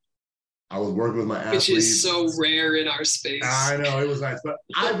 9:30. I was working with my athletes. Which is so rare in our space. I know, it was nice. But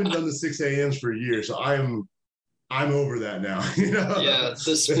I've been done the 6 a.m.s for years. So I'm over that now. Yeah,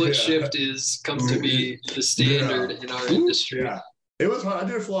 the split shift comes to be the standard in our industry. Yeah. It was hard. I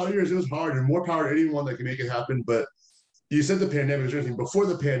did it for a lot of years. It was hard, and more power to anyone that can make it happen. But you said the pandemic was anything. Before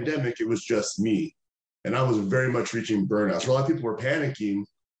the pandemic, it was just me, and I was very much reaching burnout. So a lot of people were panicking.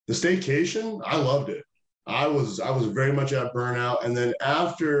 The staycation, I loved it. I was very much at burnout, and then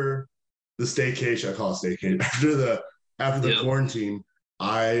after the staycation, I call it staycation. After the quarantine,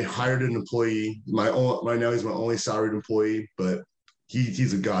 I hired an employee. Right now he's my only salaried employee, but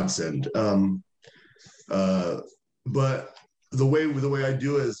he's a godsend. But the way I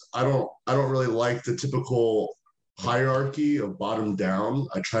do is I don't really like the typical hierarchy of bottom down.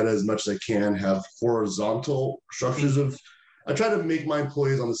 I try to, as much as I can, have horizontal structures I try to make my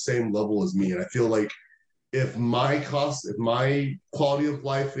employees on the same level as me. And I feel like if my quality of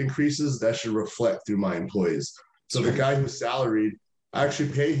life increases, that should reflect through my employees. So the guy who's salaried, I actually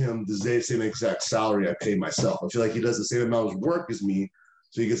pay him the same exact salary I pay myself. I feel like he does the same amount of work as me,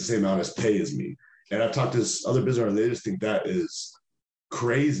 so he gets the same amount of pay as me. And I've talked to other business owners, they just think that is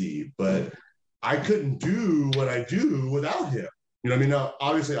crazy. But I couldn't do what I do without him. You know what I mean? Now,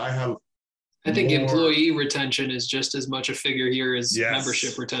 obviously I think employee retention is just as much a figure here as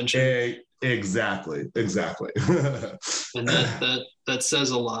membership retention. Exactly. And that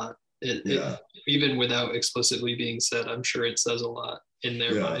says a lot. It, even without explicitly being said, I'm sure it says a lot in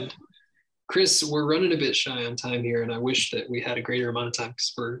their mind. Kryst, we're running a bit shy on time here, and I wish that we had a greater amount of time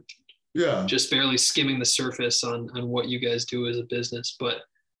because we're just barely skimming the surface on what you guys do as a business. But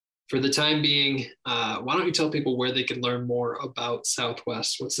for the time being, why don't you tell people where they can learn more about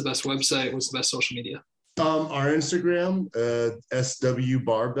Southwest? What's the best website? What's the best social media? Our Instagram, SW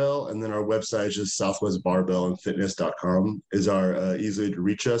Barbell, and then our website is just southwestbarbellandfitness.com is our easily to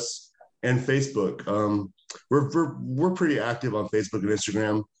reach us. And Facebook. We're pretty active on Facebook and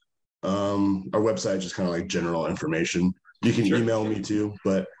Instagram. Our website is just kind of like general information. You can email me too,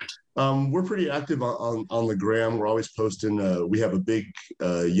 but we're pretty active on the gram. We're always posting. We have a big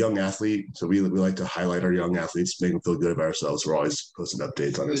young athlete, so we like to highlight our young athletes, make them feel good about ourselves. We're always posting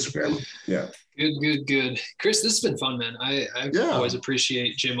updates on Instagram. Yeah. Good. Kryst, this has been fun, man. I always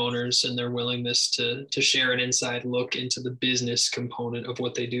appreciate gym owners and their willingness to share an inside look into the business component of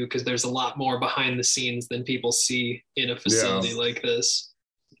what they do, because there's a lot more behind the scenes than people see in a facility like this.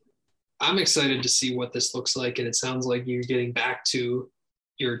 I'm excited to see what this looks like, and it sounds like you're getting back to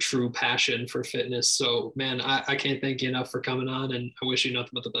your true passion for fitness. So, man, I can't thank you enough for coming on, and I wish you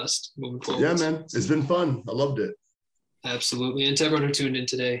nothing but the best moving forward. Yeah, man, it's been fun. I loved it. Absolutely. And to everyone who tuned in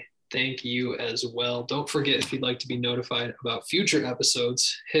today, thank you as well. Don't forget, if you'd like to be notified about future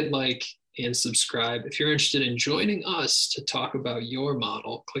episodes, hit like and subscribe. If you're interested in joining us to talk about your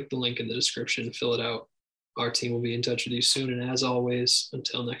model, click the link in the description to fill it out. Our team will be in touch with you soon. And as always,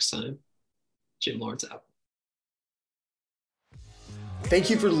 until next time, Gym Lords out.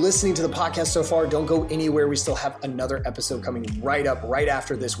 Thank you for listening to the podcast so far. Don't go anywhere. We still have another episode coming right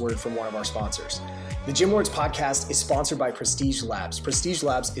after this word from one of our sponsors. The Gym Lords podcast is sponsored by Prestige Labs. Prestige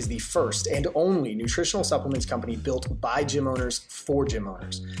Labs is the first and only nutritional supplements company built by gym owners for gym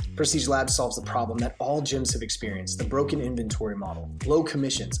owners. Prestige Labs solves the problem that all gyms have experienced: the broken inventory model, low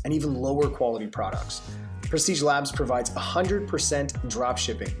commissions, and even lower quality products. Prestige Labs provides 100% drop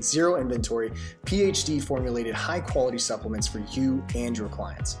shipping, zero inventory, PhD formulated high quality supplements for you and your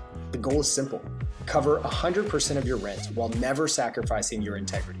clients. The goal is simple: cover 100% of your rent while never sacrificing your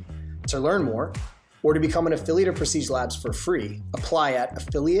integrity. To learn more, or to become an affiliate of Prestige Labs for free, apply at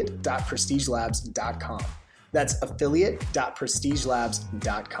affiliate.prestigelabs.com. That's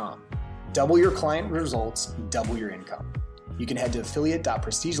affiliate.prestigelabs.com. Double your client results, double your income. You can head to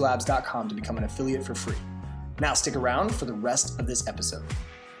affiliate.prestigelabs.com to become an affiliate for free. Now stick around for the rest of this episode.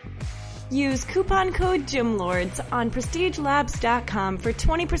 Use coupon code GYMLORDS on prestigelabs.com for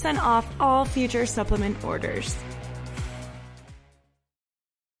 20% off all future supplement orders.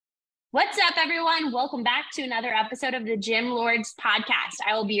 What's up, everyone? Welcome back to another episode of the Gym Lords podcast.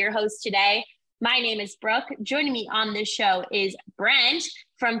 I will be your host today. My name is Brooke. Joining me on this show is Brent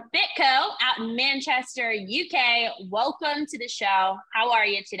from Fitco out in Manchester, UK. Welcome to the show. How are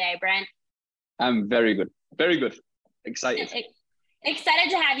you today, Brent? I'm very good. Very good. Excited. Excited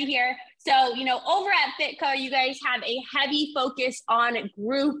to have you here. So, over at Fitco, you guys have a heavy focus on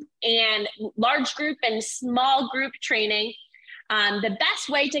group and large group and small group training. The best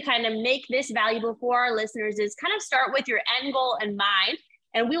way to kind of make this valuable for our listeners is kind of start with your end goal in mind,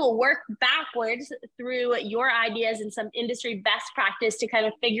 and we will work backwards through your ideas and some industry best practice to kind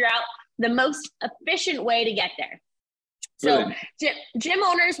of figure out the most efficient way to get there. So gym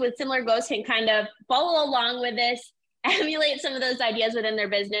owners with similar goals can kind of follow along with this, emulate some of those ideas within their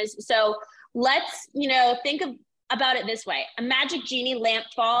business. So let's, think about it this way. A magic genie lamp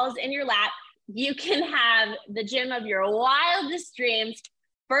falls in your lap. You can have the gym of your wildest dreams.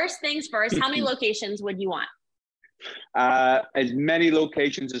 First things first, how many locations would you want? As many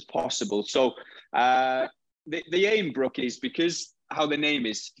locations as possible. So the aim, Brooke, is because how the name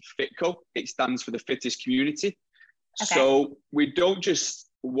is Fitco, it stands for the fittest community. Okay. So we don't just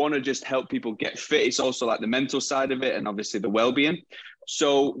want to just help people get fit. It's also like the mental side of it and obviously the well-being.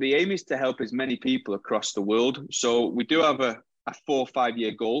 So the aim is to help as many people across the world. So we do have a 4 or 5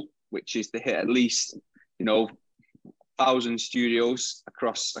 year goal, which is to hit at least, 1,000 studios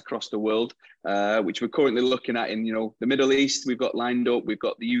across the world, which we're currently looking at in, the Middle East. We've got lined up. We've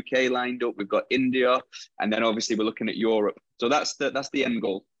got the UK lined up. We've got India, and then obviously we're looking at Europe. So that's the end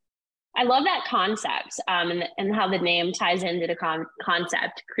goal. I love that concept and how the name ties into the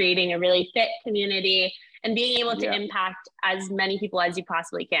concept, creating a really fit community and being able to impact as many people as you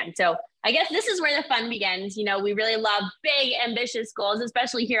possibly can. So I guess this is where the fun begins. We really love big, ambitious goals,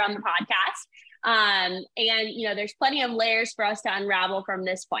 especially here on the podcast. And there's plenty of layers for us to unravel from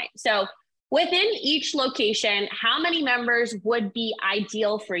this point. So Within each location, how many members would be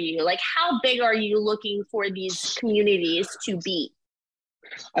ideal for you? Like, how big are you looking for these communities to be?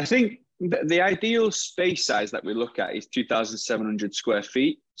 I think the ideal space size that we look at is 2,700 square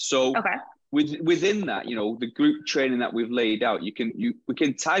feet. So within that, you know, the group training that we've laid out, we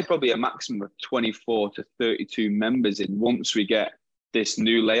can tie probably a maximum of 24 to 32 members in once we get this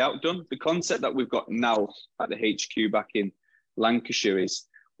new layout done. The concept that we've got now at the HQ back in Lancashire is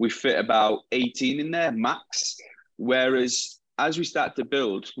we fit about 18 in there max. Whereas as we start to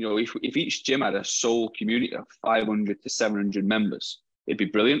build, you know, if each gym had a sole community of 500 to 700 members, it'd be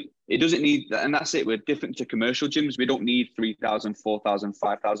brilliant. It doesn't need that, and that's it. We're different to commercial gyms. We don't need 3,000, 4,000,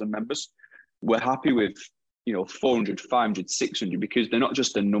 5,000 members. We're happy with, you know, 400, 500, 600 because they're not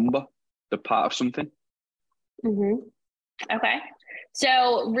just a number; they're part of something. Okay.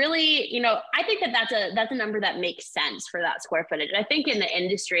 So really, you know, I think that's a number that makes sense for that square footage. I think in the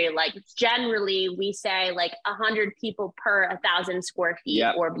industry, like generally we say like 100 people per 1,000 square feet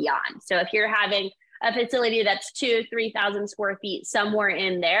or beyond. So if you're having a facility that's 2,000-3,000 square feet, somewhere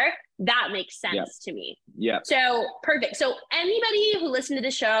in there, that makes sense to me. So perfect. So anybody who listened to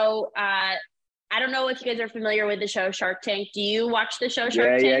the show, I don't know if you guys are familiar with the show Shark Tank. Do you watch the show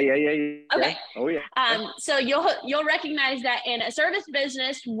Shark Tank? Yeah. Okay. Oh yeah. So you'll recognize that in a service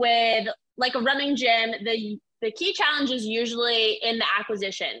business with like a running gym, the key challenge is usually in the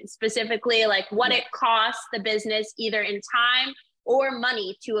acquisition, specifically like what it costs the business either in time or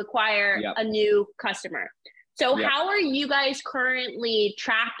money to acquire a new customer. So how are you guys currently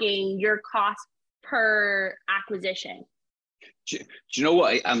tracking your cost per acquisition? Do you know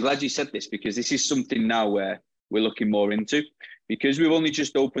what? I'm glad you said this because this is something now where we're looking more into, because we've only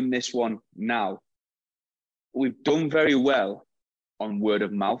just opened this one now. We've done very well on word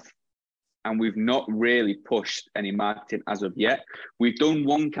of mouth and we've not really pushed any marketing as of yet. We've done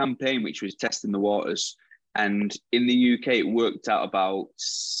one campaign, which was testing the waters. And in the UK, it worked out about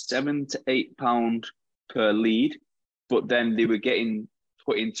 £7 to £8 per lead, but then they were getting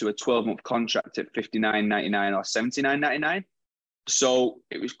put into a 12-month contract at $59.99 or $79.99. So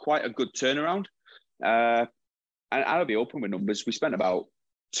it was quite a good turnaround. And I'll be open with numbers. We spent about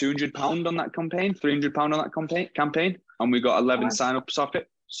 £200 on that campaign, £300 on that campaign, and we got 11 sign-ups off it.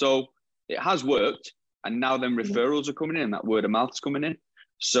 So it has worked. And now then referrals are coming in and that word of mouth is coming in.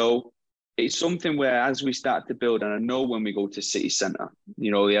 So it's something where as we start to build, and I know when we go to city centre,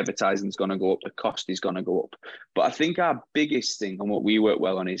 you know, the advertising is going to go up, the cost is going to go up. But I think our biggest thing and what we work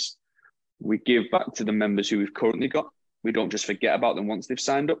well on is we give back to the members who we've currently got. We don't just forget about them once they've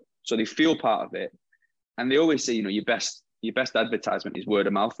signed up. So they feel part of it. And they always say, you know, your best advertisement is word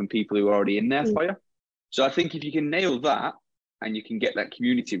of mouth and people who are already in there for you. So I think if you can nail that and you can get that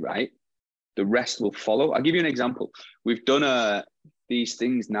community right, the rest will follow. I'll give you an example. We've done these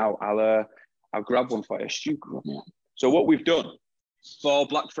things now. I'll grab one for you. Stu, grab one. So what we've done for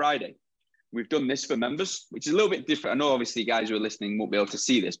Black Friday, we've done this for members, which is a little bit different. I know obviously guys who are listening won't be able to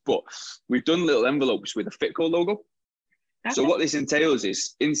see this, but we've done little envelopes with a Fitco logo. Okay. So what this entails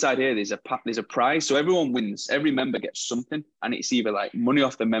is inside here, there's a prize. So everyone wins, every member gets something, and it's either like money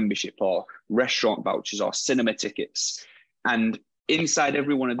off the membership or restaurant vouchers or cinema tickets. And inside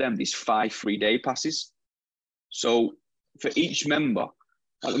every one of them, there's 5 free day passes. So for each member,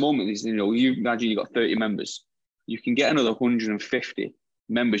 at the moment, you know, you imagine you've got 30 members, you can get another 150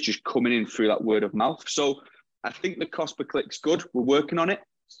 members just coming in through that word of mouth. So I think the cost per click's good. We're working on it.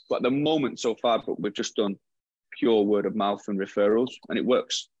 But at the moment so far, but we've just done pure word of mouth and referrals, and it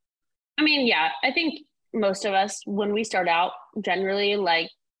works. I mean, yeah, I think most of us, when we start out, generally, like,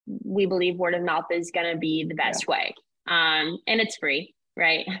 we believe word of mouth is going to be the best way. And it's free,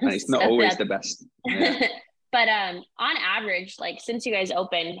 right? And it's not always the best. Yeah. But on average, like, since you guys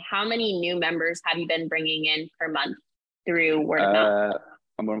opened, how many new members have you been bringing in per month through word of mouth?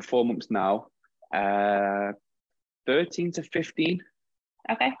 I'm on 4 months now. 13 to 15.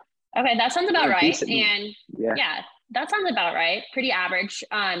 Okay, that sounds about right. And yeah, that sounds about right. Pretty average.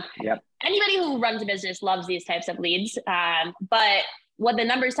 Anybody who runs a business loves these types of leads. But what the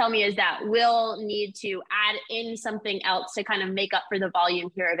numbers tell me is that we'll need to add in something else to kind of make up for the volume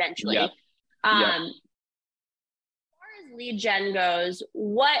here eventually. As far as lead gen goes,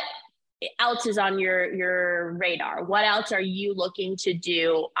 what else is on your radar? What else are you looking to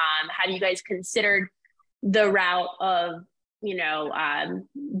do? Have you guys considered the route of, you know,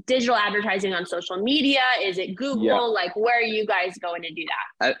 digital advertising on social media? Is it Google? Like, where are you guys going to do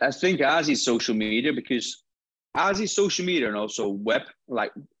that? I think ours is social media, because ours is social media and also web,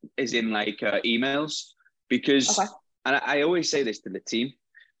 like, is in like emails, because, and I always say this to the team,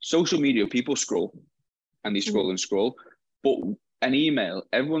 social media, people scroll and they scroll and scroll, but an email,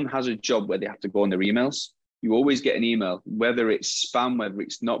 everyone has a job where they have to go on their emails. You always get an email, whether it's spam, whether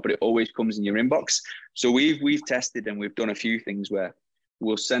it's not, but it always comes in your inbox. So we've tested and we've done a few things where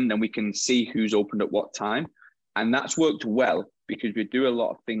we'll send and we can see who's opened at what time. And that's worked well because we do a lot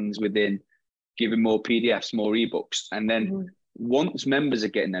of things within giving more PDFs, more ebooks. And then once members are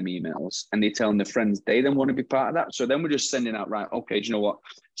getting them emails and they're telling their friends, they then want to be part of that. So then we're just sending out, right, okay, do you know what?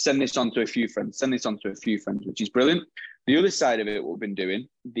 Send this on to a few friends, send this on to a few friends, which is brilliant. The other side of it, what we've been doing,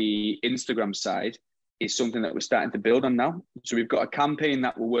 the Instagram side, is something that we're starting to build on now. So we've got a campaign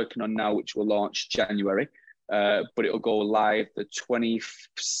that we're working on now, which will launch January, but it'll go live the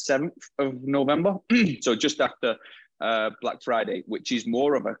 27th of November. So just after Black Friday, which is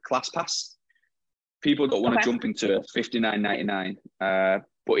more of a class pass. People don't want to jump into $59.99.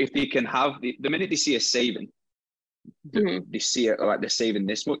 But if they can have, the minute they see a saving, they see it like they're saving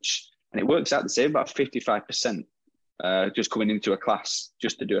this much, and it works out, they save about 55%. Just coming into a class,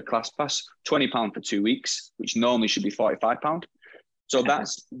 just to do a class pass, £20 for 2 weeks, which normally should be £45. So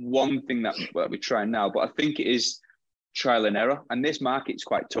that's one thing that we're trying now. But I think it is trial and error. And this market's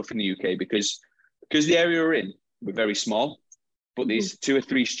quite tough in the UK because the area we're in, we're very small, but there's 2 or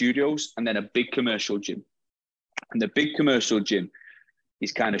 3 studios and then a big commercial gym. And the big commercial gym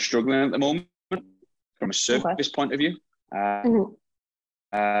is kind of struggling at the moment from a service point of view.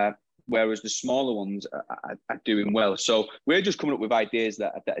 Whereas the smaller ones are doing well. So we're just coming up with ideas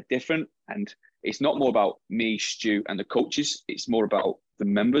that are different. And it's not more about me, Stu, and the coaches. It's more about the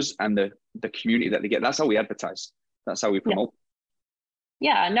members and the community that they get. That's how we advertise. That's how we promote.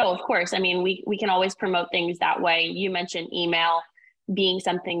 Yeah, no, of course. I mean, we can always promote things that way. You mentioned email being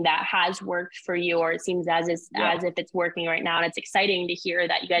something that has worked for you, or it seems as if it's working right now. And it's exciting to hear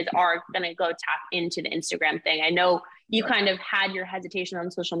that you guys are going to go tap into the Instagram thing. I know you kind of had your hesitation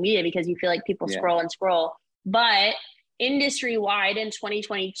on social media because you feel like people scroll and scroll, but industry-wide in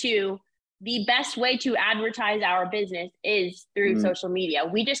 2022, the best way to advertise our business is through social media.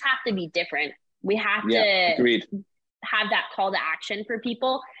 We just have to be different. We have to have that call to action for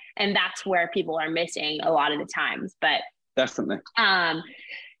people. And that's where people are missing a lot of the times, but definitely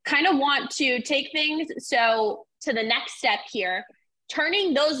kind of want to take things so to the next step here,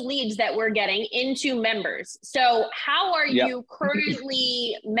 turning those leads that we're getting into members. So how are you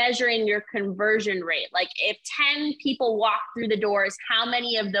currently measuring your conversion rate? Like if 10 people walk through the doors, how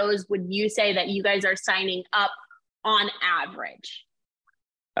many of those would you say that you guys are signing up on average?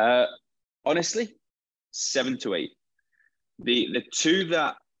 Honestly, 7 to 8. The 2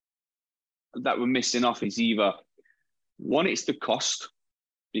 that we're missing off is either one, it's the cost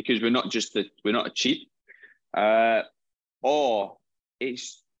because we're not cheap, or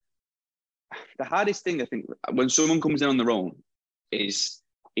it's the hardest thing I think when someone comes in on their own is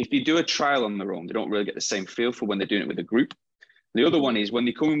if they do a trial on their own, they don't really get the same feel for when they're doing it with a group. The other one is when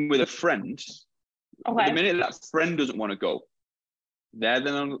they come in with a friend, the minute that friend doesn't want to go, they're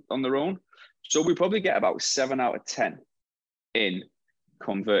then on their own. So we probably get about 7 out of 10 in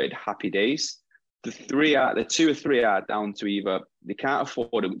converted happy days. The 2 or 3 are down to either they can't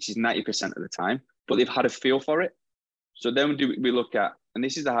afford it, which is 90% of the time, but they've had a feel for it. So then we look at, and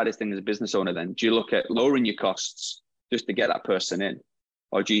this is the hardest thing as a business owner then, do you look at lowering your costs just to get that person in?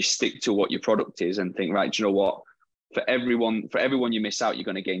 Or do you stick to what your product is and think, right, do you know what? For everyone you miss out, you're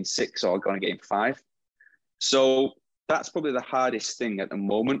going to gain 6 or going to gain 5. So that's probably the hardest thing at the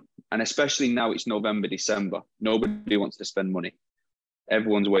moment. And especially now it's November, December. Nobody wants to spend money.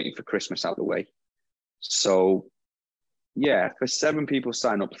 Everyone's waiting for Christmas out of the way. So yeah, for 7 people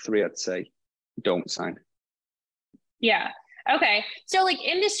sign up, 3 I'd say don't sign. Yeah. Okay. So like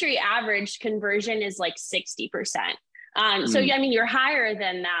industry average conversion is like 60%. So I mean, you're higher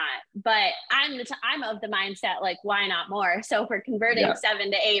than that, but I'm of the mindset, like, why not more? So if we're converting 7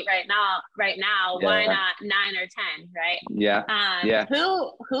 to 8 right now, why not 9 or 10? Right.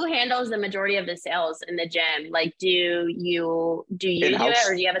 Who handles the majority of the sales in the gym? Like, do you do it,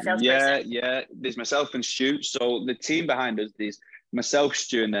 or do you have a salesperson? Yeah. There's myself and Stu. So the team behind us, there's myself,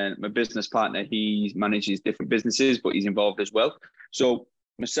 Stu, and then my business partner. He manages different businesses, but he's involved as well. So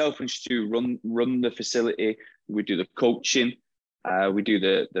myself and Stu run the facility. We do the coaching, we do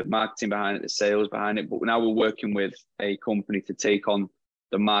the marketing behind it, the sales behind it. But now we're working with a company to take on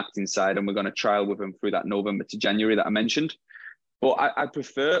the marketing side, and we're going to trial with them through that November to January that I mentioned. But I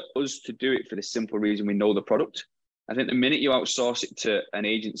prefer us to do it for the simple reason we know the product. I think the minute you outsource it to an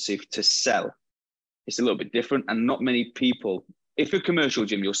agency to sell, it's a little bit different. And not many people, if a commercial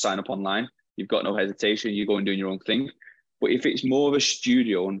gym, you'll sign up online, you've got no hesitation, you go and do your own thing. But if it's more of a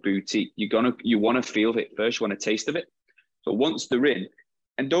studio and boutique, you want to feel it first. You want a taste of it. So once they're in,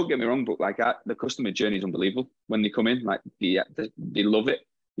 And don't get me wrong, but like the customer journey is unbelievable when they come in. Like they love it.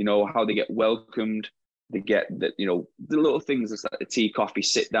 You know, how they get welcomed. They get that, you know, the little things, it's like the tea, coffee,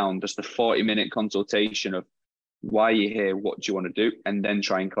 sit down, just a 40-minute consultation of why you're here, what do you want to do, and then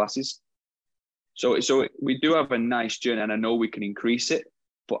trying classes. So we do have a nice journey, and I know we can increase it.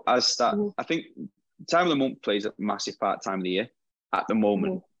 But I think time of the month plays a massive part. Time of the year at the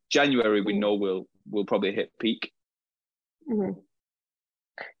moment. January, we know we'll probably hit peak.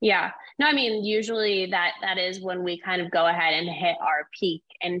 Yeah. No, I mean, usually that is when we kind of go ahead and hit our peak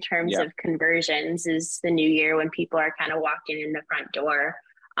in terms of conversions, is the new year, when people are kind of walking in the front door.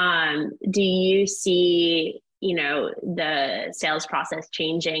 Do you see, you know, the sales process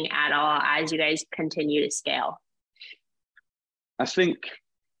changing at all as you guys continue to scale? I think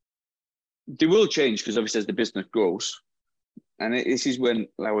they will change, because obviously as the business grows, and this is when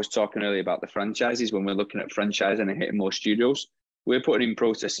I was talking earlier about the franchises, when we're looking at franchising and hitting more studios, we're putting in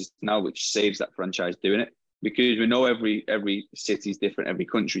processes now which saves that franchise doing it, because we know every city is different, every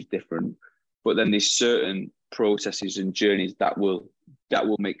country is different, but then there's certain processes and journeys that will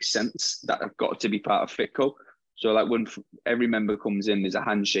make sense, that have got to be part of Fitco. So like when every member comes in, there's a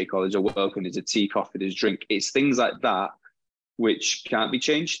handshake, or there's a welcome, there's a tea, coffee, there's a drink. It's things like that which can't be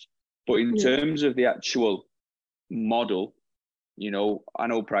changed. But in terms of the actual model, you know, I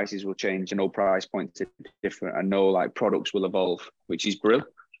know prices will change. I know price points are different. I know like products will evolve, which is brilliant.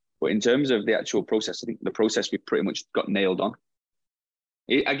 But in terms of the actual process, I think the process we pretty much got nailed on.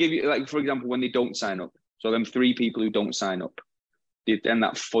 I give you, like, for example, when they don't sign up. So them 3 people who don't sign up, then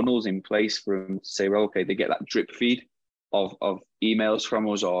that funnel's in place for them to say, well, okay, they get that drip feed of emails from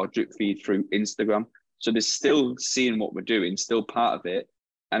us, or drip feed through Instagram. So they're still seeing what we're doing, still part of it.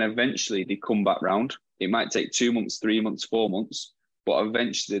 And eventually they come back round. It might take 2 months, 3 months, 4 months, but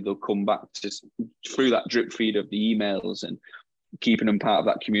eventually they'll come back through that drip feed of the emails and keeping them part of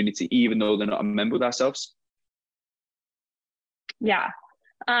that community, even though they're not a member with ourselves. Yeah.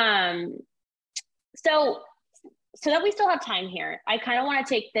 So that we still have time here, I kind of want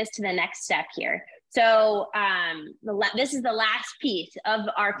to take this to the next step here. So this is the last piece of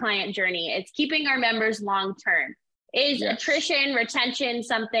our client journey. It's keeping our members long-term. Is attrition, retention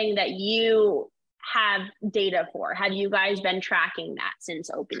something that you have data for? Have you guys been tracking that since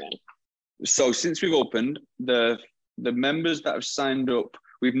opening? So since we've opened, the members that have signed up,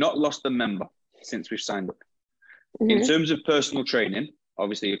 we've not lost a member since we've signed up. In terms of personal training,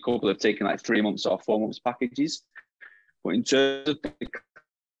 obviously a couple have taken like 3 months or 4 months packages. But in terms of the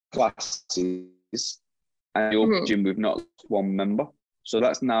classes and the open gym, we've not lost one member. So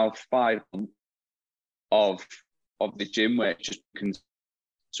that's now 5 months of the gym where it just can.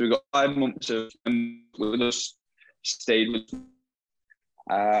 So we've got 5 months of with us, stayed with,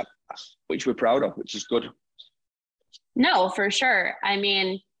 which we're proud of, which is good. No, for sure. I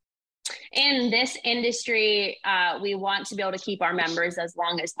mean, in this industry, we want to be able to keep our members as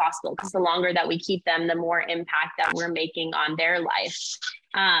long as possible, because the longer that we keep them, the more impact that we're making on their life.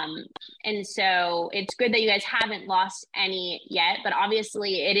 And so it's good that you guys haven't lost any yet, but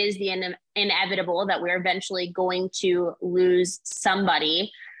obviously it is the inevitable that we're eventually going to lose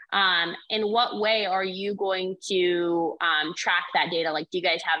somebody. In what way are you going to track that data? Like, do you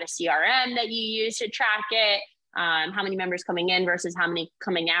guys have a CRM that you use to track it? How many members coming in versus how many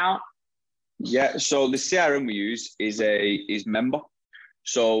coming out? Yeah, so the CRM we use is Member.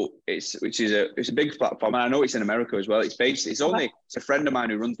 So it's a big platform, and I know it's in America as well. It's a friend of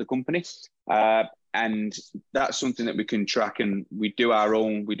mine who runs the company, and that's something that we can track, and we do our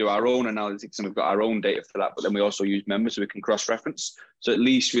own analytics, and we've got our own data for that. But then we also use Member, so we can cross-reference. So at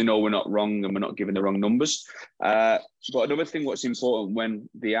least we know we're not wrong and we're not giving the wrong numbers. But another thing, what's important when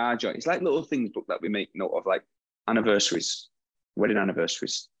they are joining, it's like little things that we make note of, like anniversaries, wedding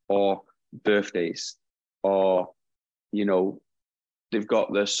anniversaries, or birthdays, or they've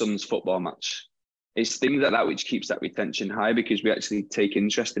got their son's football match. It's things like that which keeps that retention high, because we actually take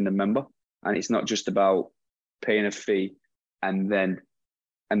interest in the member, and it's not just about paying a fee and then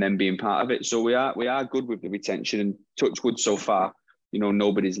being part of it. So we are good with the retention, and touch wood so far,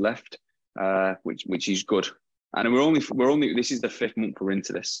 nobody's left, which is good. And we're only this is the 5th month we're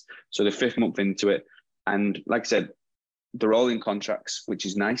into this. So the 5th month into it, and like I said, they're all in contracts, which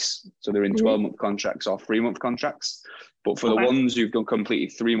is nice. So they're in 12-month contracts or 3-month contracts. But for the ones who've done completely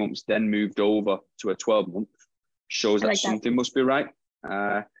 3 months, then moved over to a 12-month, shows that something must be right.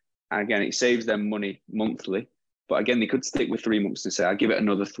 And again, it saves them money monthly. But again, they could stick with 3 months and say, I'll give it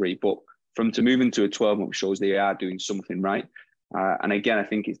another 3. But to move into a 12-month shows they are doing something right. And again, I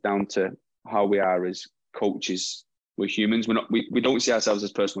think it's down to how we are as coaches. We're humans. We don't see ourselves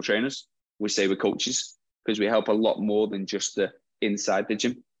as personal trainers. We say we're coaches, because we help a lot more than just the inside the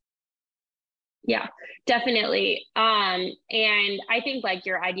gym. Yeah, definitely. And I think like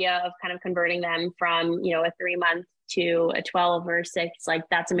your idea of kind of converting them from, you know, a 3-month to a 12 or 6, like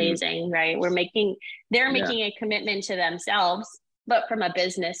that's amazing, right? They're making a commitment to themselves, but from a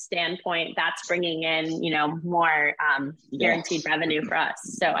business standpoint, that's bringing in, you know, more guaranteed revenue for us.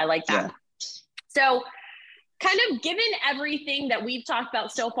 So I like that. Yeah. So kind of given everything that we've talked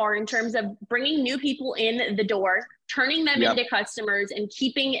about so far in terms of bringing new people in the door, turning them into customers and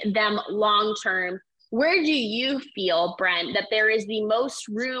keeping them long-term, where do you feel, Brent, that there is the most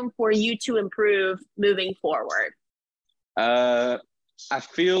room for you to improve moving forward? I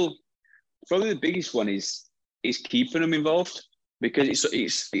feel probably the biggest one is keeping them involved, because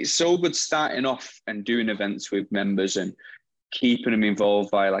it's so good starting off and doing events with members and keeping them involved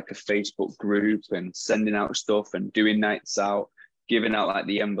via like a Facebook group and sending out stuff and doing nights out, giving out like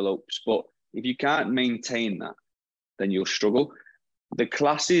the envelopes. But if you can't maintain that, then you'll struggle. The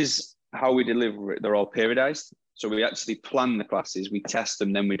classes, how we deliver it, they're all periodized. So we actually plan the classes, we test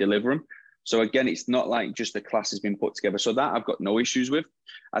them, then we deliver them. So again, it's not like just the class has been put together. So that I've got no issues with.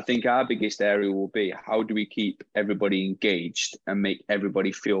 I think our biggest area will be, how do we keep everybody engaged and make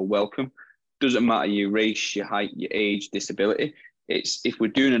everybody feel welcome? Doesn't matter your race, your height, your age, disability. It's, if we're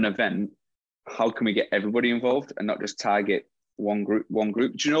doing an event, how can we get everybody involved and not just target one group?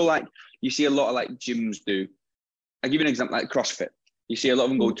 Do you know, like you see a lot of like gyms do, I'll give you an example, like CrossFit. You see a lot of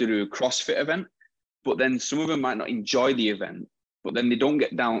them go to do a CrossFit event, but then some of them might not enjoy the event, but then they don't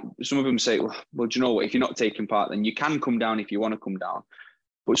get down. Some of them say, well, do you know what? If you're not taking part, then you can come down if you want to come down.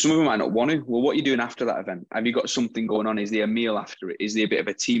 But some of them might not want to. Well, what are you doing after that event? Have you got something going on? Is there a meal after it? Is there a bit of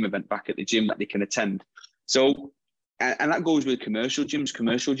a team event back at the gym that they can attend? So, and that goes with commercial gyms.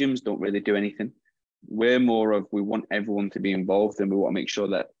 Commercial gyms don't really do anything. We're more of, we want everyone to be involved, and we want to make sure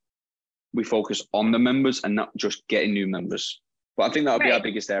that we focus on the members and not just getting new members. But I think that would be our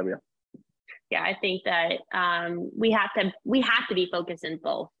biggest area. Yeah, I think that we have to be focused in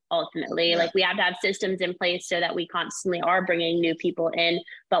both ultimately. Like we have to have systems in place so that we constantly are bringing new people in.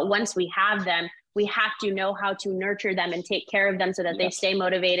 But once we have them, we have to know how to nurture them and take care of them so that they stay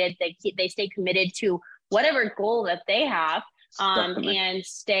motivated, they stay committed to whatever goal that they have, and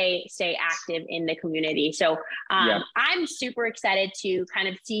stay active in the community. So I'm super excited to kind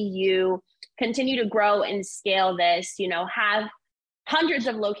of see you continue to grow and scale this, you know, have hundreds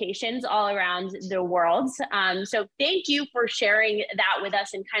of locations all around the world. So thank you for sharing that with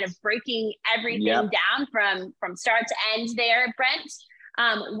us and kind of breaking everything down from start to end there, Brent.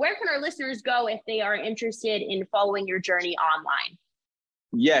 Where can our listeners go if they are interested in following your journey online?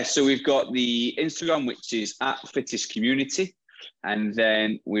 Yeah, so we've got the Instagram, which is @FittestCommunity. And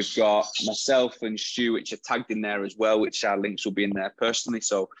then we've got myself and Stu, which are tagged in there as well, which our links will be in there personally.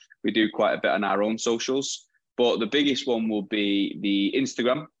 So we do quite a bit on our own socials. But the biggest one will be the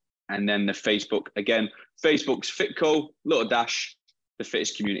Instagram and then the Facebook. Again, Facebook's Fitco, little dash, the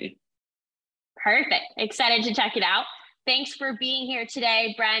Fittest Community. Perfect. Excited to check it out. Thanks for being here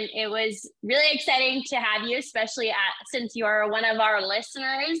today, Brent. It was really exciting to have you, especially since you're one of our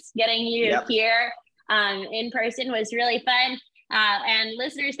listeners. Getting you here in person was really fun. And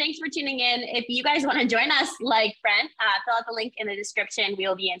listeners, thanks for tuning in. If you guys want to join us like Brent, fill out the link in the description. We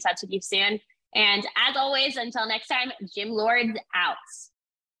will be in touch with you soon. And as always, until next time, Gym Lords out.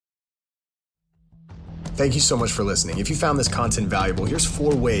 Thank you so much for listening. If you found this content valuable, here's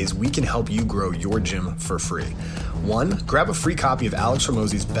 4 ways we can help you grow your gym for free. 1, grab a free copy of Alex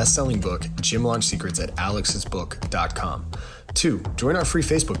Hormozi's best-selling book, Gym Launch Secrets, at alexsbook.com. 2, join our free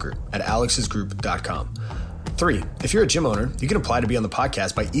Facebook group at alexsgroup.com. 3, if you're a gym owner, you can apply to be on the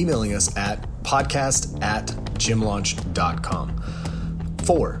podcast by emailing us at podcast@gymlaunch.com.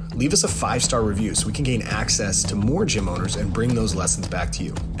 4, leave us a 5-star review so we can gain access to more gym owners and bring those lessons back to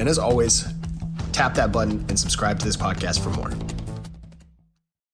you. And as always, tap that button and subscribe to this podcast for more.